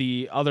 and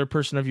the other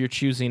person of your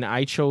choosing.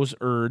 I chose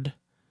Erd.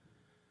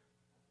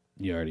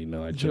 You already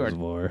know I chose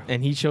Vor.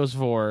 And he chose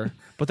Vor.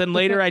 But then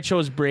later I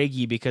chose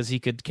Bragi because he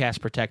could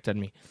cast Protect on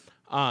me.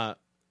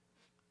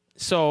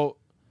 So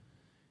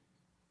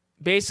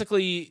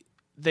basically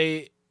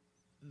the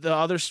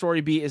other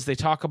story beat is they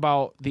talk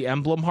about the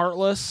Emblem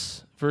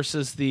Heartless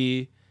versus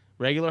the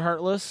regular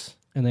Heartless.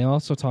 And they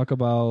also talk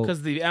about...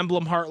 Because the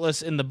emblem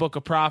Heartless in the Book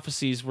of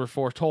Prophecies were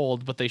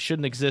foretold, but they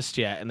shouldn't exist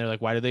yet. And they're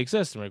like, why do they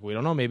exist? And we're like, we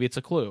don't know. Maybe it's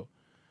a clue.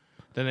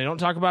 Then they don't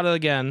talk about it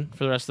again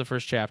for the rest of the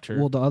first chapter.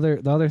 Well,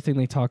 the other thing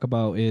they talk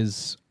about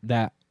is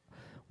that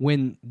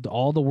when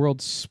all the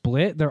worlds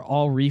split, they're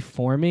all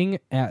reforming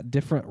at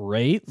different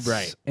rates.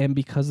 Right. And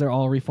because they're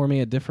all reforming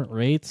at different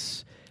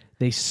rates,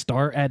 they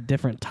start at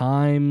different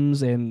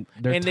times, and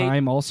their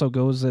time also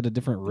goes at a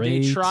different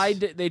rate.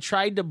 They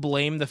tried to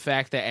blame the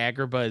fact that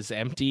Agrabah is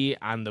empty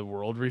on the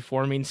world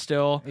reforming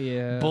still.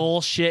 Yeah.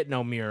 Bullshit,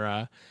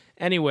 Nomura.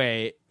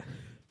 Anyway,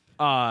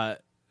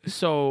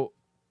 so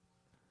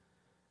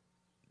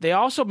they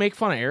also make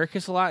fun of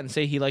Ericus a lot and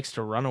say he likes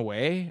to run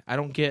away. I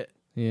don't get...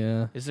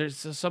 Yeah. Is there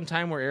some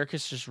time where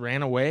Ericus just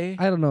ran away?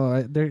 I don't know.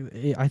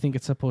 I think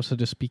it's supposed to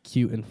just be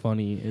cute and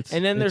funny.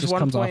 And then there's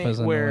one point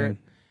where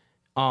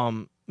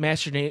annoying.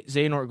 Master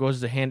Xehanort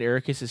goes to hand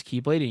Ericus'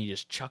 Keyblade and he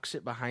just chucks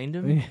it behind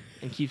him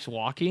and keeps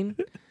walking.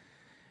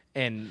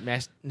 And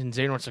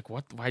Xehanort's like,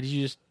 "What? Why did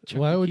you just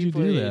chuck Why the would you do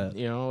Keyblade?" that?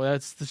 You know,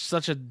 that's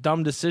such a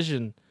dumb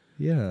decision.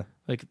 Yeah.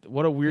 Like,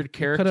 what a weird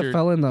character. Could have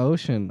fell in the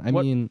ocean. I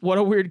mean, what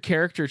a weird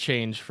character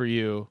change for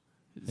you,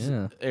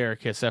 yeah.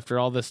 Ericus, after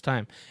all this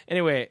time.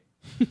 Anyway,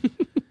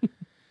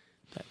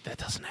 that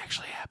doesn't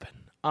actually happen.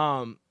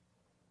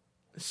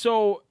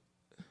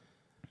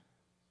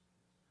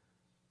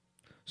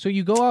 So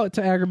you go out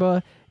to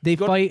Agrabah.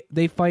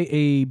 They fight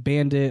a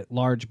bandit,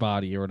 large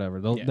body or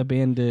whatever. The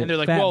bandit, and they're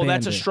like, fat "Whoa,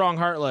 that's a bandit. strong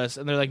Heartless."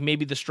 And they're like,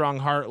 "Maybe the strong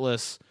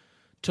Heartless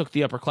took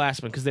the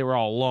upperclassmen because they were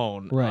all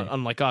alone, right?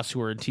 Unlike us, who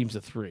were in teams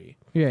of 3."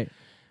 Right.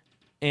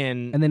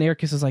 And then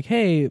Ericus is like,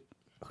 "Hey,"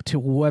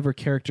 to whoever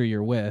character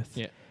you're with.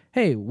 Yeah.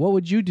 "Hey, what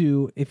would you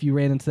do if you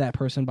ran into that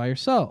person by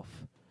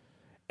yourself?"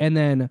 And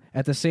then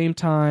at the same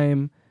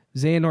time,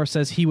 Xehanort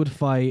says he would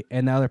fight,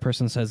 and the other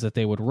person says that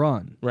they would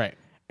run. Right.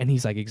 And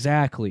he's like,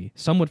 exactly.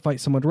 Some would fight,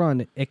 some would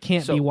run. It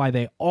can't be why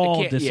they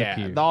all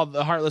disappeared. Yeah,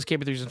 the Heartless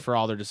can't be the reason for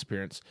all their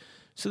disappearance.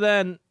 So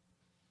then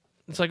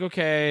it's like,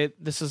 okay,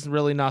 this is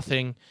really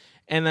nothing.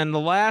 And then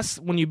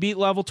when you beat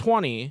level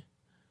 20,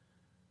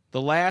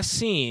 the last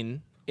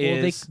scene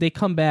is... Well, they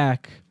come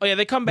back. Oh, yeah,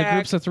 they come back. The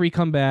groups of 3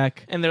 come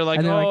back. And they're like,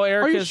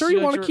 Ericus, are you sure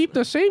you want to keep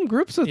the same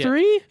groups of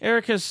 3?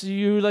 Ericus,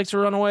 you like to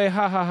run away.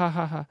 Ha, ha, ha,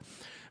 ha, ha.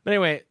 But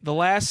anyway, the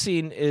last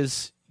scene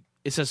is...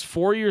 It says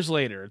 4 years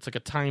later. It's like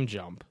a time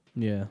jump.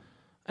 Yeah.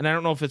 And I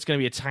don't know if it's going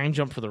to be a time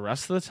jump for the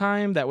rest of the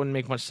time. That wouldn't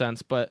make much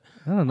sense, but...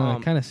 I don't know.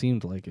 It kind of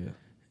seemed like it.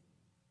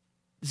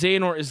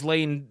 Xehanort is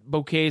laying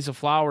bouquets of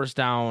flowers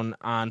down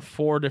on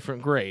 4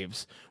 different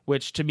graves,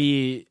 which to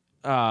me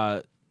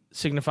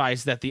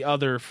signifies that the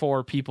other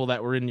 4 people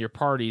that were in your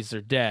parties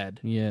are dead.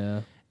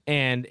 Yeah.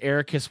 And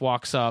Ericus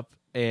walks up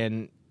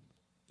and,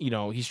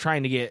 he's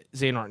trying to get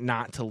Xehanort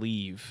not to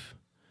leave.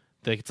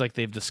 It's like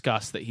they've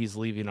discussed that he's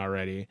leaving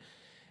already.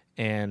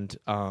 And...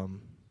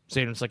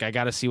 Xehanort's like, I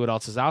got to see what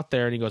else is out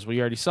there. And he goes, well, you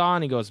already saw.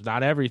 And he goes,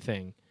 not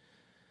everything.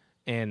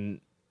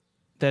 And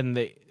then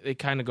they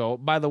kind of go,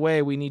 by the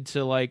way, we need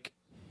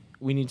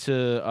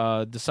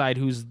to decide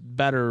who's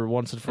better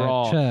once and for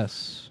all.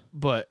 Chess.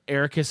 But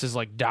Ericus is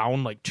like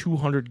down like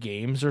 200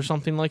 games or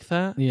something like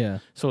that. Yeah.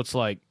 So it's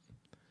like,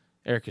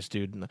 Ericus,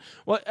 dude.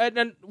 Well,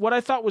 and what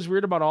I thought was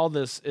weird about all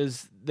this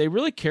is they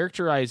really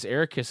characterize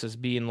Ericus as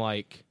being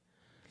like,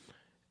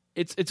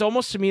 it's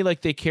almost to me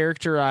like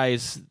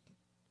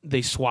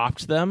they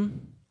swapped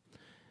them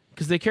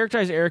because they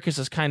characterize Ericus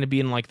as kind of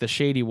being like the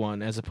shady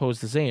one as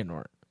opposed to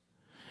Xehanort.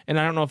 And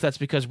I don't know if that's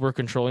because we're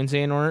controlling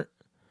Xehanort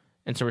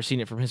and so we're seeing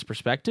it from his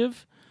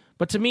perspective.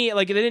 But to me,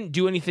 like, they didn't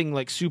do anything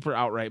like super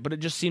outright, but it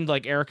just seemed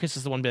like Ericus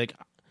is the one to be like...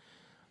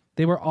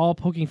 They were all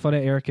poking fun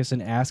at Ericus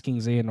and asking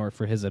Xehanort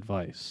for his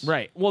advice.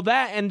 Right. Well,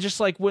 that and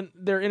just like when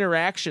their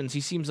interactions,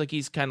 he seems like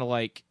he's kind of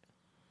like...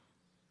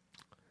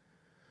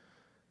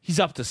 He's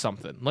up to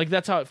something. Like,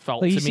 that's how it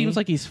felt to me. He seems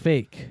like he's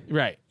fake.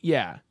 Right,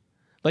 yeah.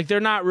 Like,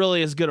 they're not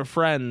really as good of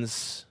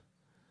friends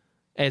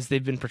as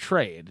they've been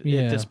portrayed,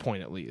 at this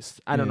point, at least.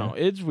 I don't know.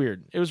 It's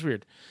weird. It was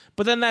weird.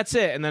 But then that's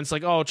it. And then it's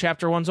like, oh,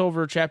 chapter 1's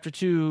over, chapter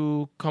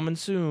 2 coming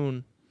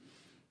soon.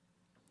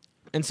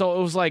 And so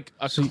it was like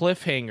a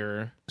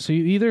cliffhanger. So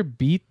you either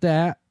beat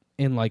that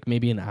in, like,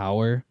 maybe an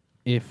hour,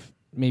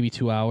 maybe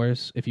 2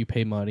 hours, if you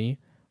pay money,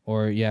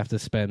 or you have to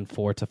spend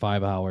 4 to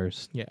 5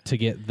 hours to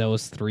get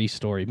those 3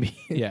 story beats.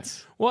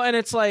 Yes. Well, and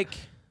it's like...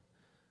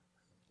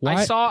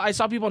 I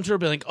saw people on Twitter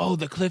be like, oh,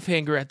 the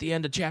cliffhanger at the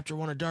end of chapter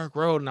 1 of Dark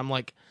Road. And I'm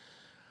like...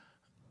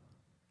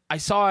 I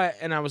saw it,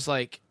 and I was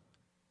like...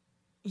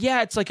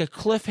 Yeah, it's like a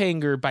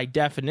cliffhanger by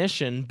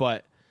definition,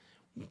 but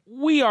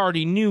we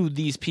already knew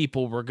these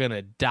people were going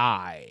to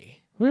die.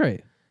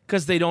 Right.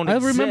 Because they don't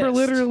exist. I remember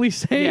literally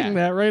saying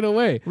that right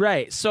away.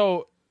 Right.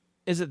 So,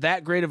 is it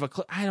that great of a...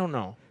 I don't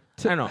know.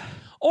 I don't know.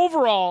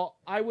 Overall,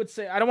 I would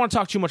say, I don't want to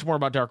talk too much more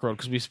about Dark Road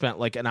because we spent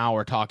like an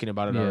hour talking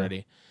about it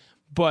already.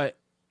 But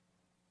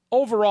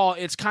overall,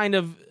 it's kind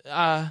of...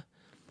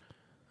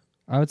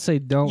 I would say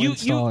don't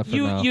install it for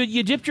now.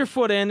 You dipped your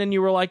foot in and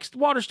you were like,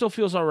 water still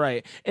feels all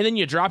right. And then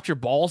you dropped your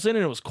balls in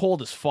and it was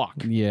cold as fuck.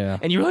 Yeah.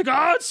 And you were like,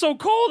 oh, it's so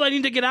cold. I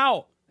need to get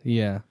out.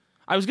 Yeah.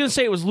 I was going to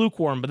say it was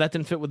lukewarm, but that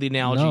didn't fit with the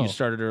analogy No. you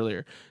started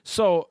earlier.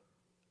 So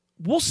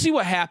we'll see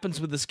what happens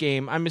with this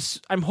game.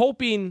 I'm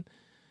hoping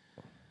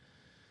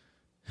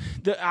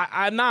that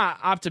I'm not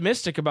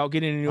optimistic about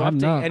getting a new I'm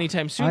update not.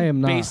 anytime soon. I am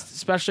not. Based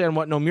especially on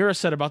what Nomura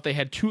said about they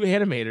had 2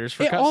 animators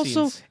for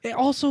cutscenes. It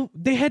also,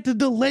 they had to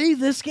delay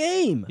this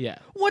game. Yeah.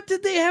 What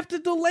did they have to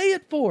delay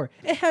it for?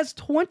 It has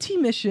 20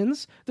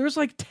 missions. There's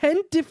like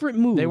 10 different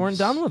moves. They weren't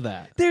done with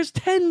that. There's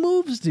 10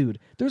 moves, dude.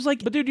 There's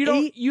like, But dude,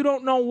 you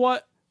don't know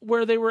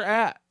where they were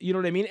at. You know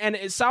what I mean? And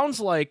it sounds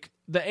like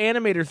the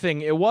animator thing,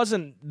 it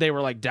wasn't they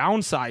were like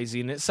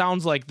downsizing. It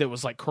sounds like that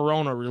was like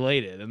Corona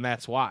related, and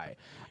that's why.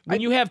 When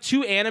you have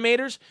 2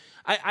 animators,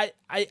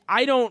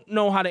 I don't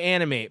know how to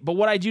animate, but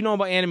what I do know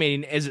about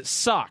animating is it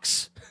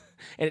sucks.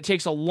 And it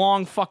takes a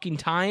long fucking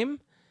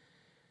time.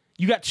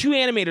 You got 2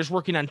 animators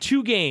working on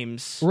 2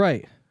 games.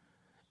 right.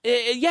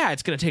 Yeah,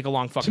 it's going to take a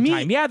long fucking me-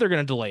 time. Yeah, they're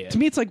going to delay it. To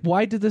me, it's like,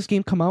 why did this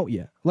game come out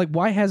yet? Like,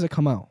 why has it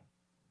come out?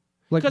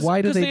 Like,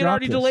 why did they had drop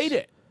already this? delayed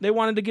it. They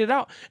wanted to get it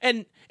out.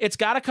 And it's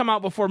got to come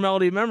out before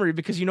Melody of Memory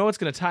because you know it's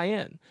going to tie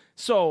in.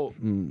 So,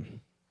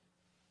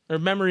 or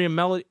Memory and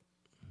Melody.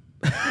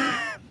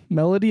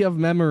 Melody of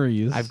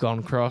Memories. I've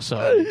gone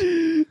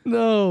cross-eyed.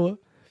 No.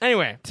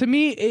 Anyway, To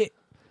me,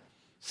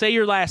 say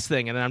your last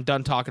thing, and then I'm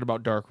done talking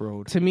about Dark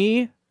Road.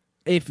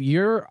 if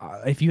you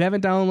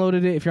haven't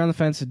downloaded it, if you're on the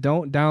fence,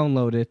 don't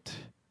download it.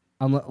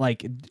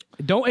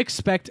 Don't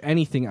expect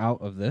anything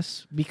out of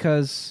this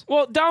because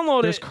Well,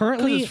 download there's it. 'cause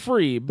currently it's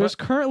free. But there's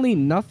currently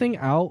nothing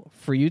out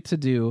for you to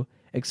do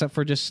except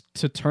for just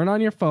to turn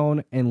on your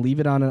phone and leave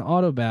it on an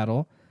auto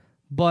battle.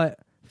 But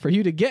for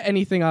you to get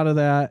anything out of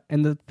that,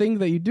 and the thing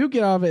that you do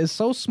get out of it is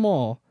so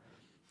small,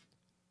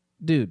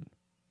 dude.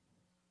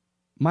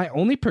 My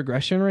only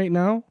progression right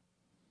now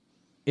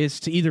is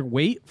to either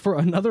wait for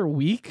another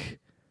week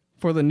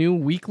for the new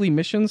weekly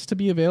missions to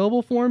be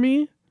available for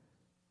me,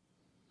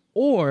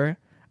 or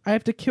I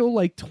have to kill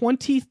like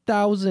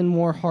 20,000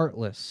 more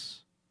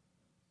Heartless.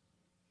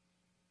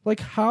 Like,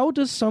 how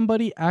does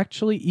somebody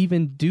actually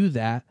even do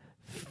that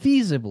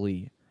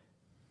feasibly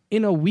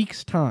in a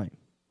week's time?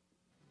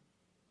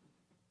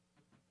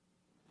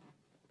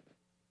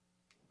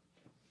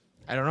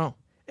 I don't know.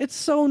 It's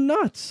so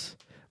nuts.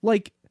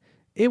 Like,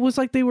 it was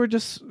like they were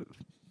just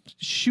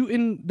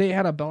shooting. They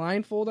had a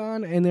blindfold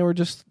on and they were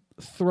just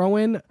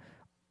throwing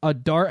a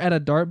dart at a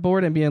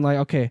dartboard and being like,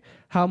 okay,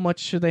 how much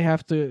should they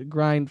have to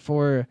grind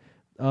for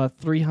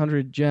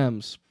 300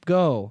 gems?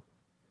 Go.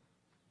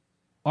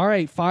 All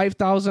right,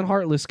 5,000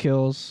 Heartless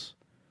kills.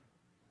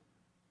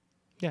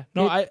 Yeah.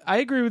 No, I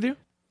agree with you.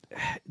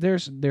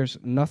 There's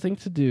nothing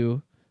to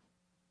do.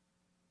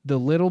 The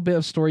little bit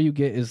of story you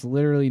get is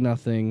literally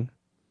nothing.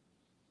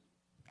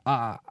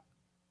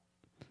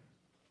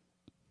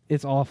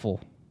 It's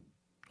awful.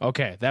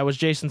 Okay, that was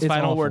Jason's It's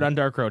final awful. word on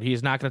Dark Road. He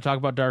is not going to talk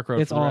about Dark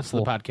Road It's for the rest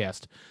of the awful.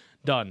 podcast.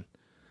 Done.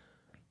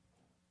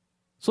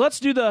 So let's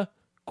do the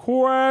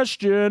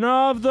question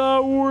of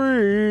the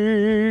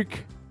week.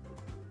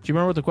 Do you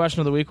remember what the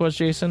question of the week was,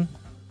 Jason?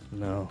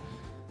 No.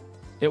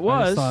 It I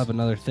was... just thought of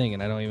another thing,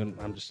 and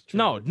I'm just...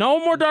 No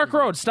more Dark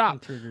Road.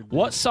 Stop. triggered.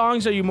 What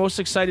songs are you most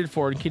excited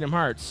for in Kingdom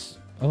Hearts?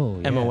 Oh,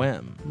 yeah.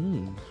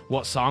 MOM.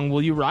 What song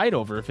will you ride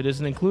over if it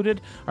isn't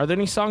included? Are there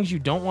any songs you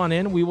don't want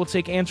in? We will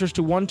take answers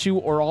to 1, 2,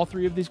 or all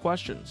 3 of these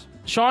questions.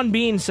 Sean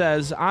Bean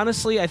says,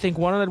 honestly, I think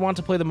one I'd want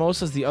to play the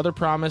most is The Other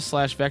Promise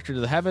 / Vector to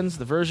the Heavens,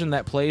 the version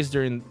that plays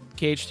during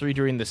KH3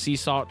 during the Sea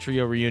Salt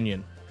Trio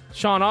reunion.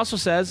 Sean also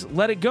says,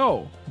 Let It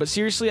Go. But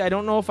seriously, I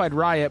don't know if I'd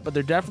riot, but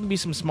there'd definitely be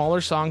some smaller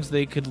songs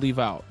they could leave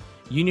out.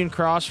 Union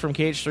Cross from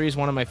KH3 is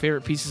one of my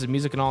favorite pieces of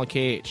music in all of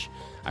KH.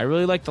 I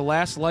really like The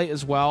Last Light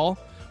as well,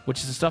 which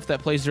is the stuff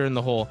that plays during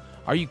the whole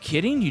Are You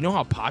Kidding? Do you know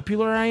how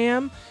popular I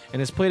am?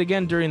 And it's played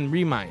again during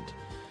Remind.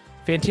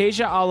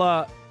 Fantasia a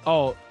la...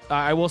 Oh,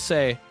 I will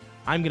say,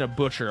 I'm going to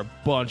butcher a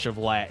bunch of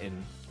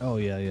Latin Oh,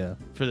 yeah.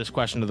 for this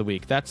question of the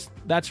week. That's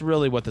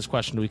really what this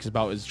question of the week is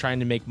about, is trying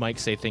to make Mike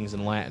say things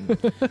in Latin.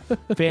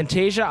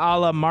 Fantasia a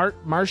la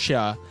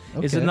Marcia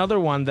is Okay. another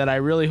one that I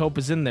really hope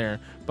is in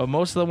there, but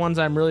most of the ones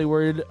I'm really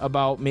worried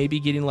about maybe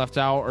getting left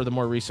out are the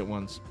more recent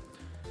ones.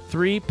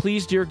 3,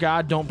 please, dear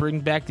God, don't bring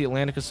back the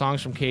Atlantica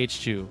songs from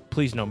KH2.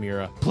 Please,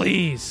 Nomura.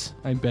 Please.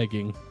 I'm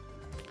begging.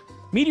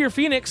 Meteor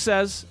Phoenix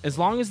says, as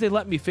long as they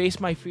let me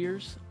face my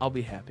fears, I'll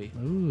be happy.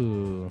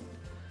 Ooh.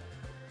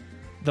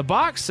 The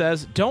Box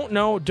says, don't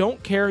know,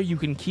 don't care, you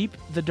can keep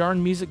the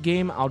darn music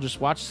game, I'll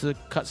just watch the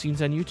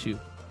cutscenes on YouTube.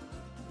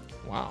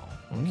 Wow,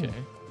 okay.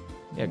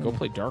 Yeah, go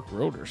play Dark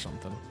Road or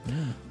something.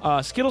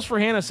 Skittles for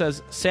Hannah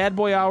says, Sad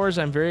Boy Hours,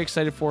 I'm very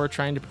excited for,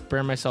 trying to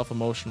prepare myself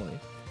emotionally.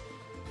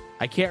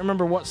 I can't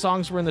remember what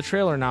songs were in the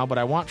trailer now, but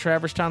I want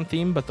Traverse Town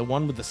theme, but the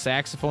one with the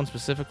saxophone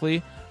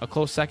specifically. A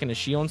close second is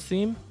Shion's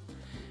theme.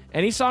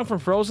 Any song from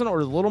Frozen or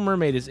The Little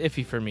Mermaid is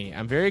iffy for me.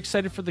 I'm very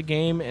excited for the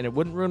game, and it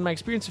wouldn't ruin my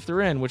experience if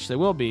they're in, which they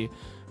will be,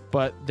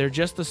 but they're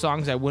just the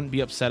songs I wouldn't be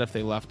upset if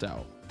they left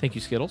out. Thank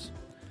you, Skittles.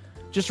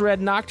 Just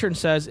Red Nocturne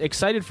says,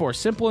 excited for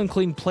Simple and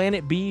Clean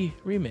Planet B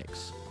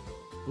remix.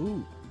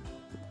 Ooh.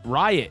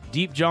 Riot,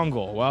 Deep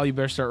Jungle. Well, you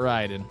better start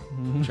riding,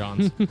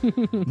 Johns.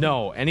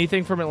 No,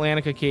 anything from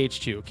Atlantica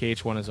KH2.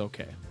 KH1 is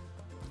okay.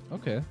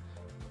 Okay.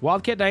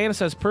 Wildcat Diana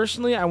says,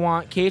 personally, I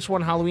want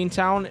KH1 Halloween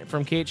Town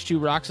from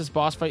KH2 Roxas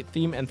boss fight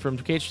theme, and from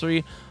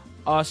KH3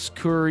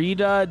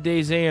 Oscurida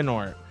de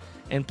Xehanort.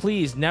 And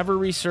please, never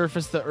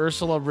resurface the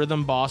Ursula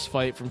rhythm boss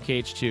fight from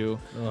KH2.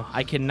 Ugh.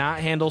 I cannot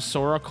handle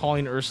Sora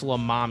calling Ursula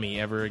mommy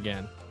ever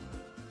again.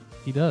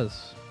 He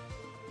does.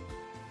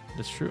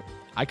 That's true.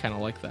 I kind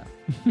of like that.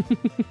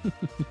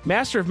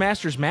 Master of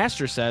Masters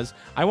Master says,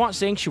 I want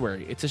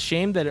Sanctuary. It's a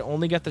shame that it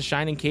only got the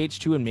shine in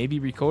KH2 and maybe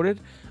recoded.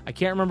 I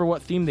can't remember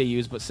what theme they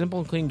use, but Simple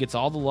and Clean gets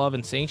all the love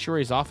and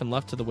Sanctuary is often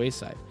left to the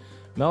wayside.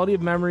 Melody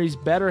of Memories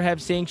better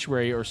have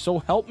Sanctuary, or so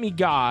help me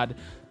God,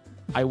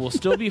 I will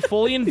still be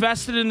fully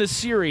invested in the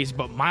series,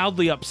 but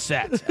mildly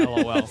upset.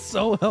 LOL.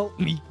 So help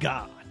me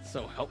God.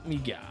 So help me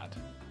God.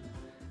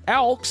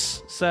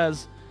 Elks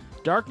says,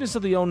 Darkness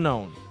of the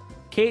Unknown.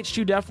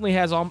 KH2 definitely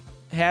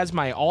has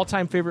my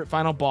all-time favorite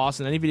final boss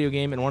in any video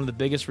game, and one of the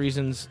biggest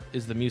reasons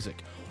is the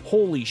music.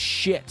 Holy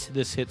shit,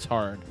 this hits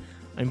hard.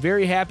 I'm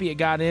very happy it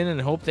got in and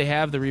hope they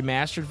have the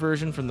remastered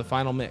version from the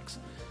final mix.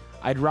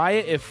 I'd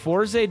riot if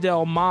Forza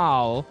del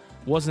Mal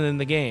wasn't in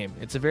the game.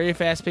 It's a very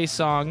fast-paced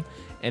song,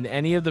 and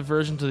any of the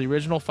versions of the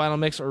original final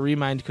mix or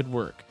remind could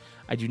work.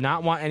 I do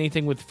not want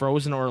anything with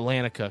Frozen or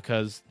Atlantica,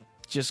 cause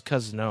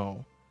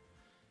no.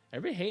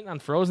 Everybody hating on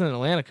Frozen and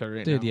Atlantica right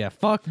now. Dude, yeah,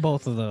 fuck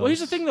both of those. Well, here's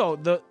the thing, though.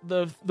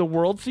 The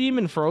world theme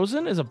in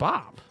Frozen is a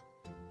bop.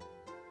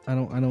 I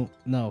don't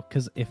know,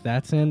 because if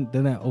that's in,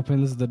 then that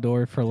opens the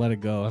door for Let It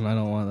Go, and I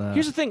don't want that.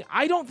 Here's the thing.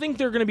 I don't think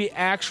there are going to be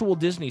actual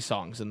Disney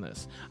songs in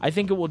this. I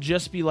think it will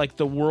just be, like,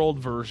 the world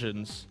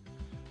versions.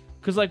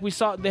 Because, like, we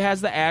saw, it has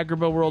the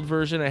Agrabah world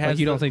version. It has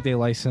you don't think they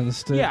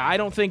licensed it? Yeah, I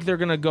don't think they're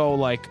going to go,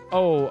 like,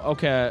 oh,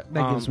 okay.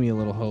 That gives me a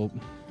little hope.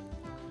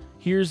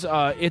 Here's,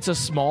 It's a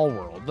Small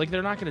World. Like,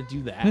 they're not going to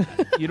do that.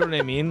 You know what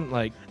I mean?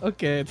 Like,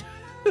 okay.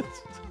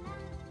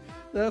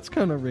 That's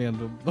kind of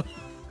random. A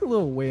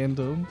little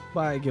random, but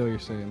I get what you're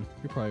saying.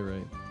 You're probably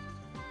right.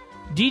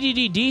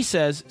 DDDD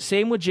says,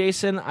 same with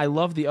Jason. I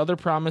love the Other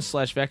Promise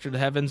 / Vector to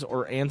Heavens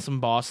or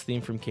Ansem Boss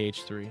theme from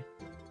KH3.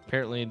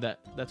 Apparently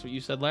that's what you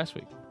said last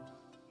week.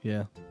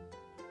 Yeah.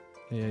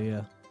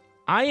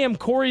 I am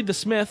Corey the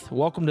Smith.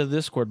 Welcome to the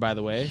Discord, by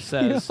the way.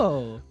 Says,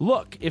 Yo.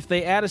 Look, if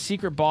they add a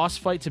secret boss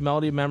fight to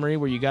Melody of Memory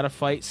where you gotta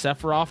fight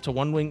Sephiroth to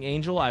One Winged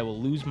Angel, I will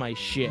lose my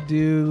shit.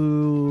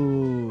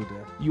 Dude.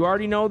 You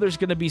already know there's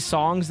gonna be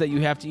songs that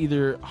you have to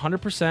either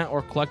 100%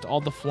 or collect all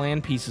the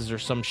flan pieces or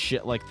some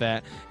shit like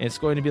that. And it's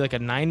going to be like a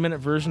 9-minute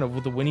version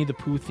of the Winnie the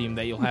Pooh theme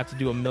that you'll have to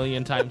do a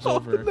million times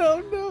over.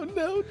 No.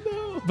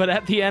 But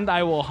at the end,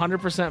 I will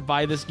 100%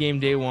 buy this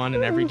game day one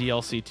and every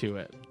DLC to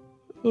it.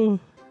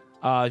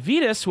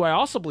 Vetus, who I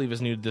also believe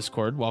is new to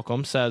Discord,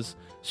 welcome, says,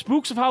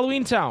 Spooks of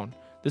Halloween Town.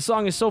 This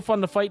song is so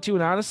fun to fight to,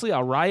 and honestly,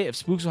 I'll riot if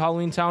Spooks of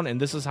Halloween Town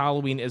and This Is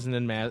Halloween isn't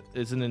in I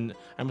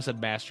almost said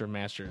Master of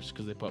Masters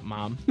because they put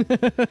Mom.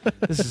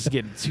 This is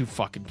getting too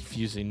fucking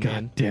confusing,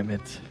 man. God damn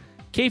it.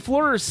 K.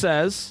 Flores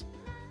says,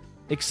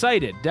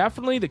 excited.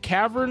 Definitely the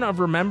Cavern of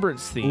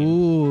Remembrance theme.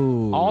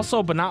 Ooh.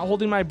 Also, but not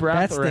holding my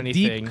breath That's or the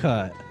anything. deep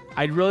cut.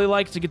 I'd really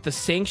like to get the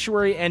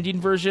Sanctuary ending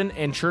version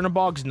and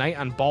Chernobog's Night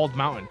on Bald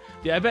Mountain.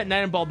 Yeah, I bet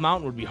Night on Bald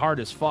Mountain would be hard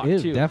as fuck, It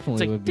too.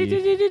 definitely would be.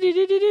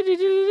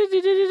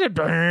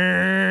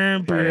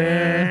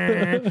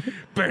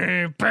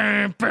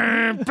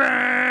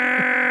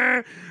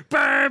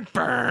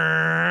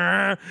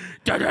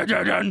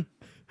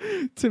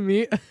 To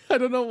me, I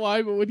don't know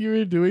why, but when you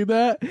were doing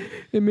that,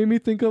 it made me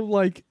think of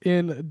like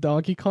in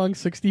Donkey Kong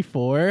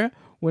 64,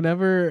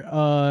 whenever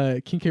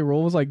King K.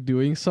 Rool was like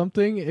doing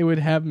something, it would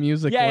have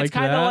music like that. Yeah, it's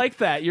kind of like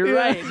that. You're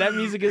right. That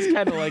music is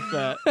kind of like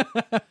that.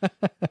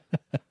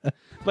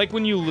 Like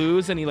when you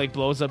lose and he like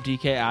blows up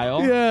DK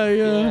Isle.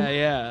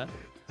 Yeah.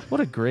 What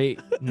a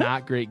great,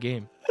 not great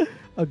game.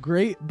 A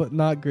great but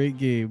not great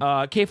game.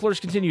 K.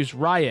 Flores continues,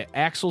 Riot,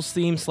 Axel's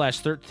theme /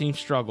 13th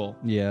Struggle.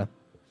 Yeah.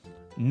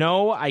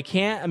 No, I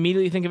can't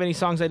immediately think of any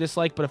songs I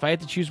dislike, but if I had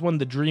to choose one,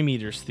 the Dream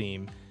Eaters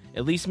theme.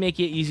 At least make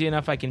it easy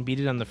enough I can beat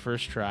it on the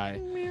first try.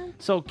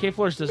 So K.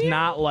 Flores does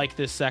not like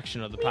this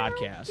section of the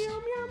podcast,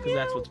 because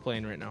that's what's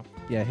playing right now.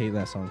 Yeah, I hate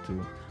that song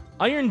too.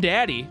 Iron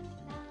Daddy,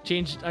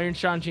 Iron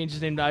Sean changed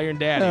his name to Iron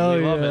Daddy. Hell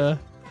We love yeah. it.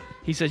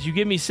 He says, you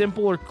give me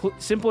simple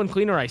and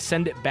clean, or I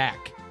send it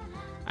back.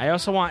 I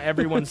also want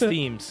everyone's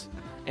themes.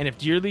 And if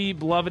Dearly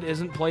Beloved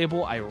isn't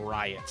playable, I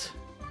riot.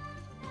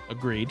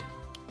 Agreed.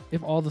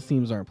 If all the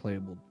themes aren't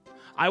playable.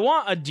 I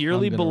want a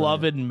Dearly I'm gonna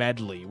Beloved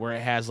medley where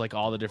it has like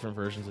all the different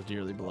versions of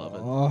Dearly Beloved.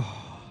 Oh,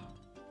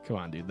 Come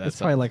on, dude. that's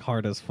probably like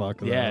hard as fuck.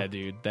 Though. Yeah,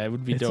 dude. That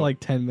would be It's dope. like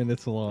 10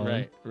 minutes long.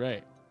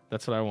 Right.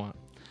 That's what I want.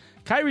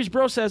 Kyrie's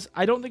bro says,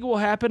 I don't think it will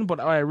happen, but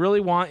what I really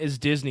want is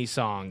Disney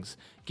songs.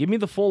 Give me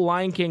the full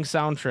Lion King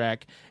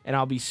soundtrack, and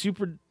I'll be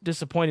super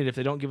disappointed if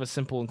they don't give us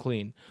Simple and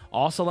Clean.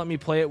 Also, let me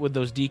play it with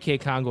those DK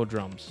Congo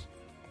drums.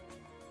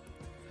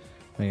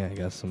 I think I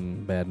got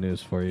some bad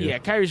news for you. Yeah,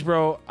 Kyrie's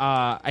bro,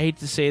 I hate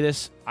to say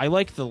this. I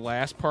like the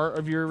last part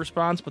of your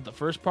response, but the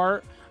first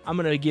part, I'm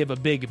going to give a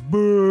big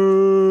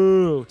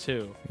boo true,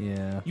 too.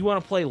 Yeah. You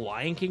want to play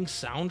Lion King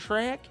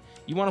soundtrack?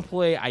 You want to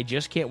play I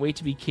Just Can't Wait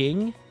to Be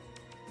King?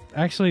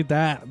 Actually,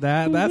 that's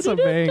a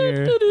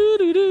banger.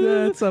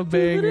 That's a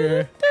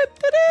banger.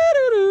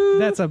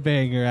 That's a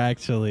banger,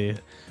 actually.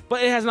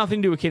 But it has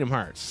nothing to do with Kingdom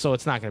Hearts, so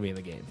it's not going to be in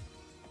the game.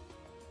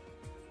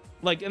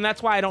 Like, and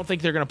that's why I don't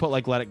think they're going to put,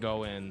 like, Let It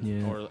Go in.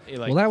 Yeah. Or,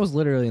 like, Well, that was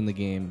literally in the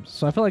game.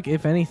 So I feel like,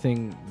 if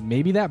anything,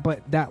 maybe that,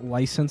 but that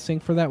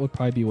licensing for that would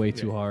probably be way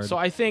too hard. So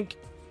I think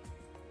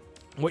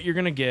what you're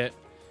going to get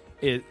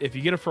is, if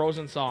you get a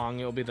Frozen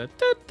song, it'll be the...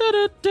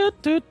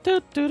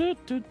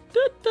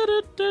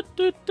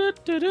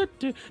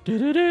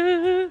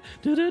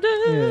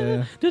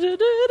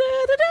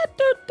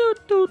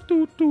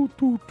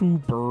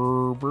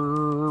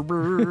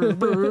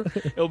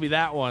 It'll be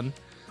that one.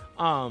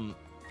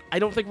 I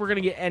don't think we're going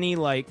to get any,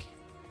 like...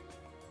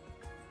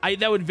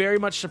 that would very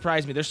much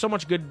surprise me. There's so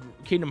much good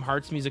Kingdom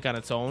Hearts music on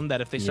its own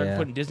that if they started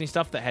putting Disney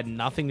stuff that had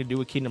nothing to do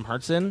with Kingdom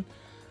Hearts in,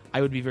 I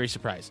would be very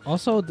surprised.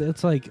 Also,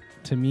 it's like,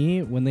 to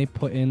me, when they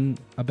put in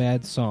a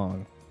bad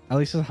song, at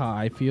least is how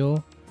I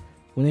feel,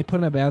 when they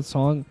put in a bad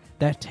song,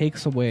 that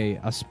takes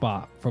away a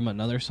spot from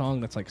another song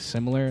that's, like,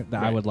 similar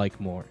that I would like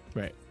more.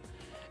 Right.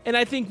 And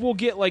I think we'll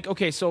get, like,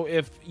 okay, so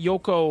if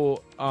Yoko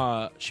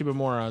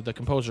Shimomura, the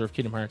composer of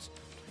Kingdom Hearts,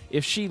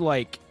 if she,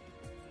 like,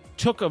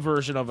 took a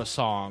version of a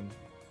song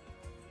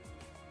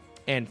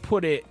and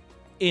put it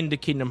into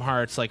Kingdom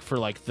Hearts, like, for,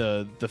 like,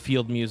 the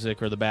field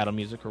music or the battle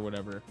music or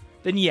whatever,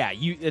 then, yeah,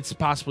 it's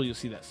possible you'll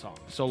see that song.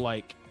 So,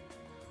 like,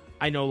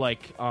 I know,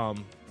 like,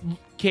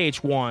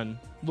 KH1,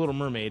 Little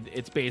Mermaid,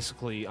 it's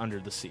basically Under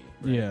the Sea.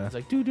 Right? Yeah. It's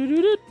like,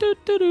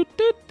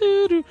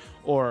 do-do-do-do-do-do-do-do-do.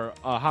 Or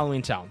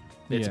Halloween Town.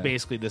 It's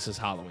basically This Is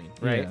Halloween,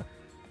 right? Yeah.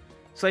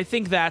 So I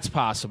think that's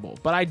possible.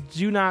 But I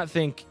do not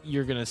think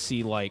you're going to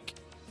see, like,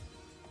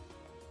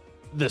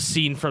 the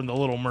scene from The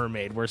Little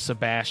Mermaid where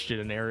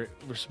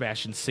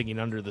Sebastian's singing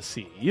Under the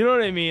Sea. You know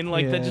what I mean?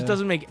 Like, that just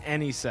doesn't make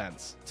any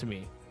sense to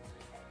me.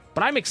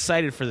 But I'm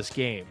excited for this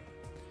game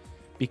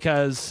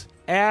because,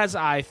 as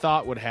I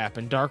thought would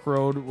happen, Dark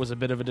Road was a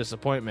bit of a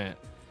disappointment.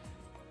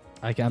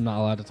 I'm not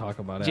allowed to talk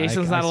about it.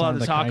 Jason's not allowed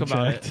to talk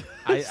about it.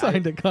 I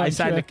signed a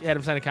contract. I had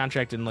him sign a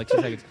contract in like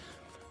 2 seconds.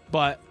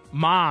 But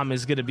Mom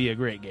is going to be a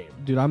great game.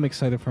 Dude, I'm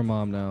excited for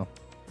Mom now.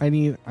 I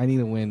need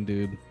a win,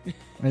 dude.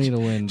 I need a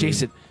win, dude.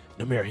 Jason,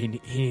 Namir,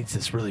 he needs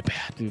this really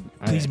bad. Dude,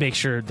 please make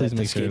sure that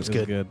this game's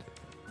good.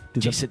 Dude,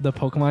 Jason, the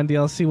Pokemon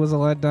DLC was a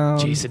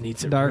letdown. Jason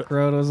needs it. Dark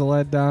Road was a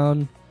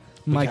letdown.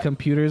 My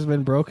computer's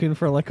been broken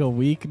for like a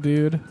week,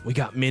 dude. We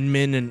got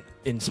Min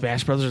in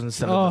Smash Brothers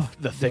instead of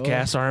the thick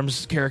ass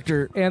arms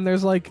character. And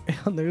there's like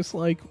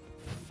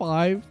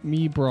 5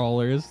 Mii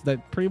brawlers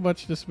that pretty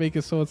much just make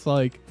it so it's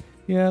like,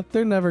 yeah,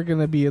 they're never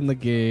gonna be in the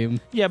game.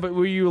 Yeah, but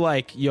were you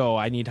like, yo,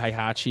 I need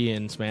Heihachi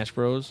in Smash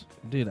Bros?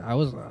 Dude, I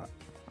was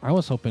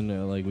hoping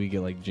to like we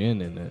get like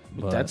Jin in it.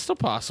 But that's still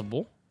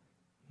possible.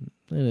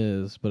 It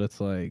is, but it's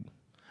like,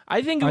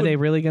 I think they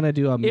really gonna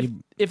do a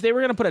if they were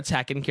gonna put a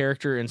Tekken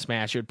character in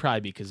Smash, it would probably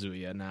be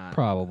Kazuya, not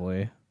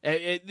probably.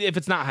 If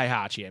it's not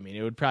Heihachi, I mean,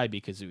 it would probably be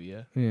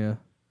Kazuya. Yeah,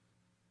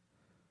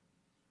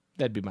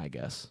 that'd be my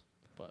guess.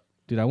 But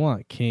dude, I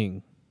want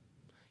King.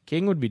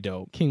 King would be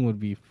dope. King would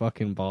be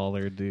fucking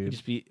baller, dude.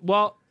 We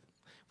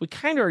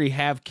kind of already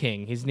have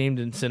King. He's named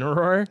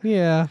Incineroar.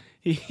 Yeah,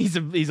 he's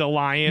a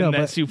lion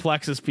that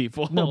suplexes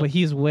people. No, but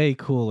he's way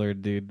cooler,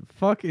 dude.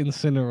 Fuck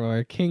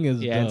Incineroar. King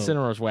is dope.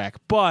 Incineroar's whack,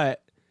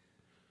 but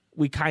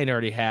we kind of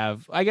already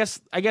have. I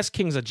guess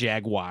King's a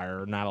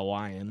jaguar, not a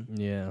lion.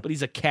 Yeah, but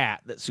he's a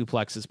cat that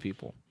suplexes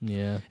people.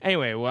 Yeah.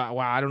 Anyway, wow,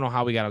 I don't know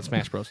how we got on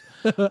Smash Bros.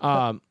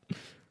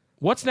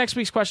 What's next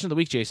week's question of the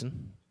week,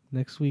 Jason?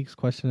 Next week's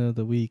question of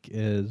the week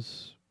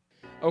is...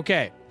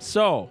 Okay,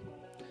 so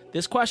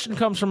this question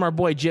comes from our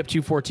boy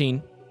Jip214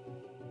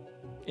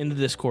 in the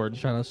Discord.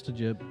 Shoutouts to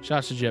Jip.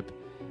 Shoutouts to Jip.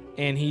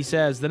 And he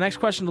says, the next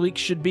question of the week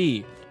should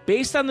be,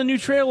 based on the new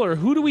trailer,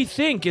 who do we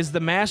think is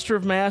the Master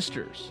of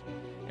Masters?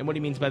 And what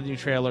he means by the new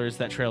trailer is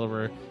that trailer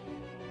where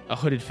a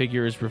hooded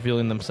figure is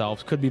revealing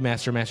themselves. Could be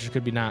Master of Masters,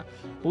 could be not.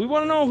 But we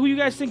want to know who you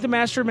guys think the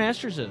Master of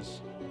Masters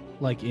is.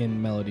 Like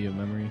in Melody of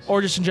Memories.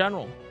 Or just in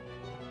general.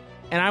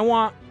 And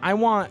I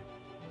want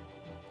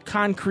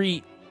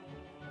concrete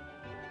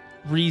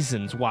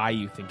reasons why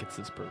you think it's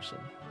this person.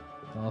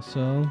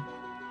 Also,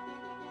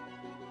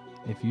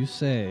 if you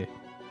say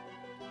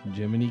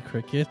Jiminy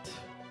Cricket...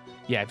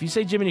 Yeah, if you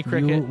say Jiminy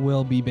Cricket... You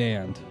will be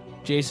banned.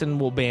 Jason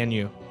will ban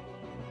you.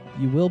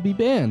 You will be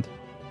banned.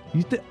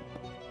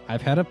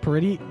 I've had a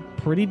pretty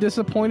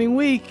disappointing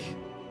week.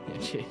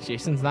 Yeah,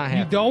 Jason's not happy.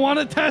 You don't want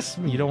to test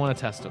me. You don't want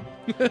to test him.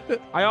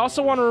 I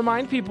also want to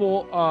remind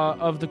people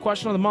of the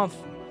question of the month.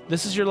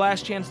 This is your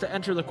last chance to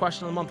enter the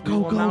question of the month. We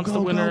will announce the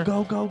winner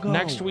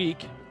next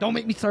week. Don't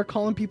make me start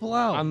calling people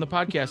out on the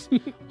podcast.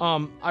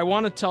 I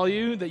want to tell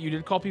you that you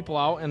did call people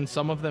out, and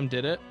some of them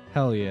did it.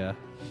 Hell yeah.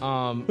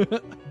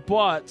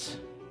 But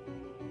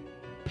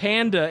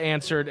Panda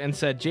answered and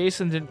said,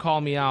 Jason didn't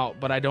call me out,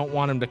 but I don't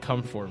want him to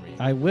come for me.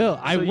 I will.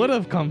 I would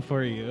have come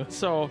for you.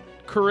 So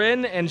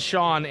Corinne and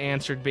Sean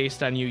answered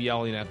based on you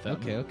yelling at them.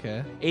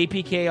 Okay.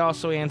 APK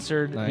also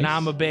answered. Nice.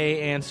 Nama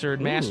Bay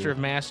answered. Ooh. Master of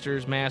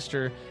Masters,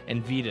 Master,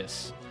 and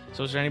Vetus.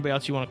 So is there anybody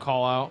else you want to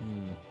call out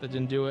that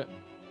didn't do it?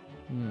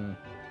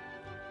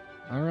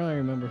 I don't really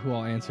remember who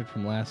all answered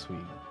from last week.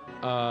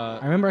 I Uh,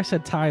 remember I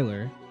said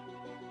Tyler.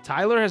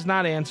 Tyler has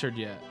not answered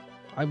yet.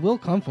 I will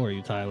come for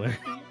you, Tyler.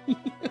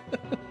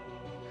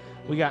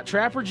 We got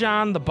Trapper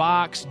John, The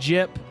Box,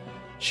 Jip,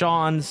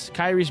 Sean's,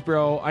 Kyrie's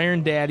Bro,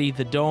 Iron Daddy,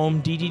 The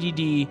Dome,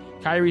 DDDD,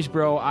 Kyrie's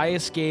Bro, I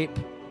Escape,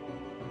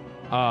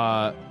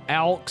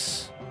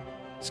 Alks,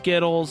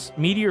 Skittles,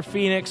 Meteor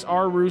Phoenix,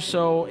 R.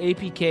 Russo,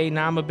 APK,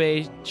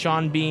 Namabe,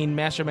 Sean Bean,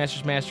 Master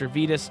Masters Master,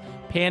 Vetus,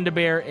 Panda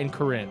Bear, and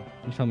Corinne.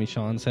 You tell me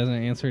Sean's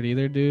hasn't answered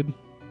either, dude?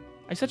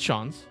 I said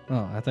Sean's.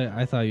 Oh, I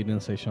thought you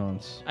didn't say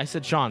Sean's. I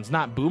said Sean's,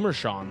 not Boomer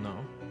Sean,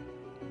 though.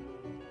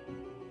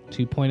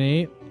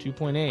 2.8?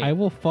 2.8. I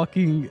will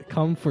fucking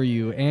come for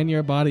you and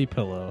your body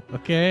pillow,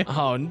 okay?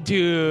 Oh,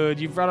 dude,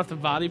 you brought up the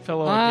body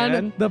pillow On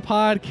again? the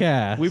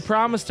podcast. We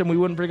promised him we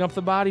wouldn't bring up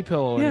the body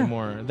pillow Yeah.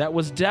 anymore. That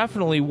was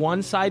definitely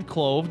one side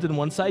clothed and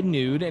one side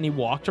nude, and he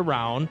walked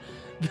around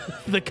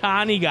the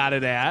con he got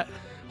it at,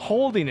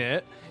 holding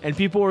it, and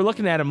people were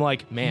looking at him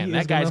like, man, He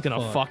that is guy's gonna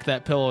gonna fuck. fuck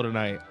that pillow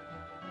tonight.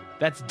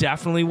 That's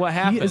definitely what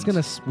happened. He is going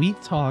to sweet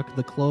talk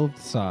the clothed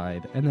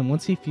side, and then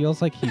once he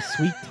feels like he's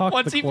sweet talked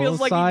Once the he clothed feels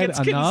like side he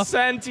gets enough,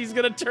 consent, he's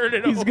gonna turn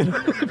it he's over. going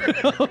to flip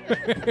it over.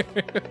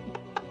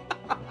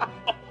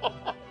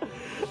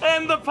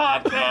 End the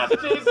podcast,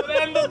 Jason.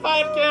 End the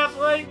podcast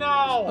right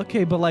now.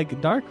 Okay, but like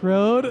Dark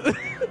Road.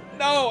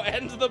 No,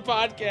 end the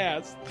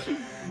podcast.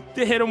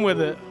 To hit him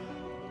with it.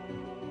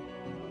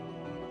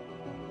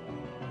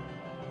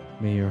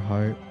 May your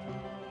heart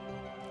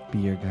be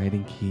your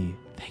guiding key.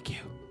 Thank you.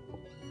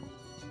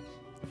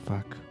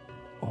 Fuck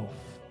off.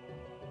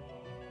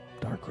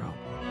 Dark Road.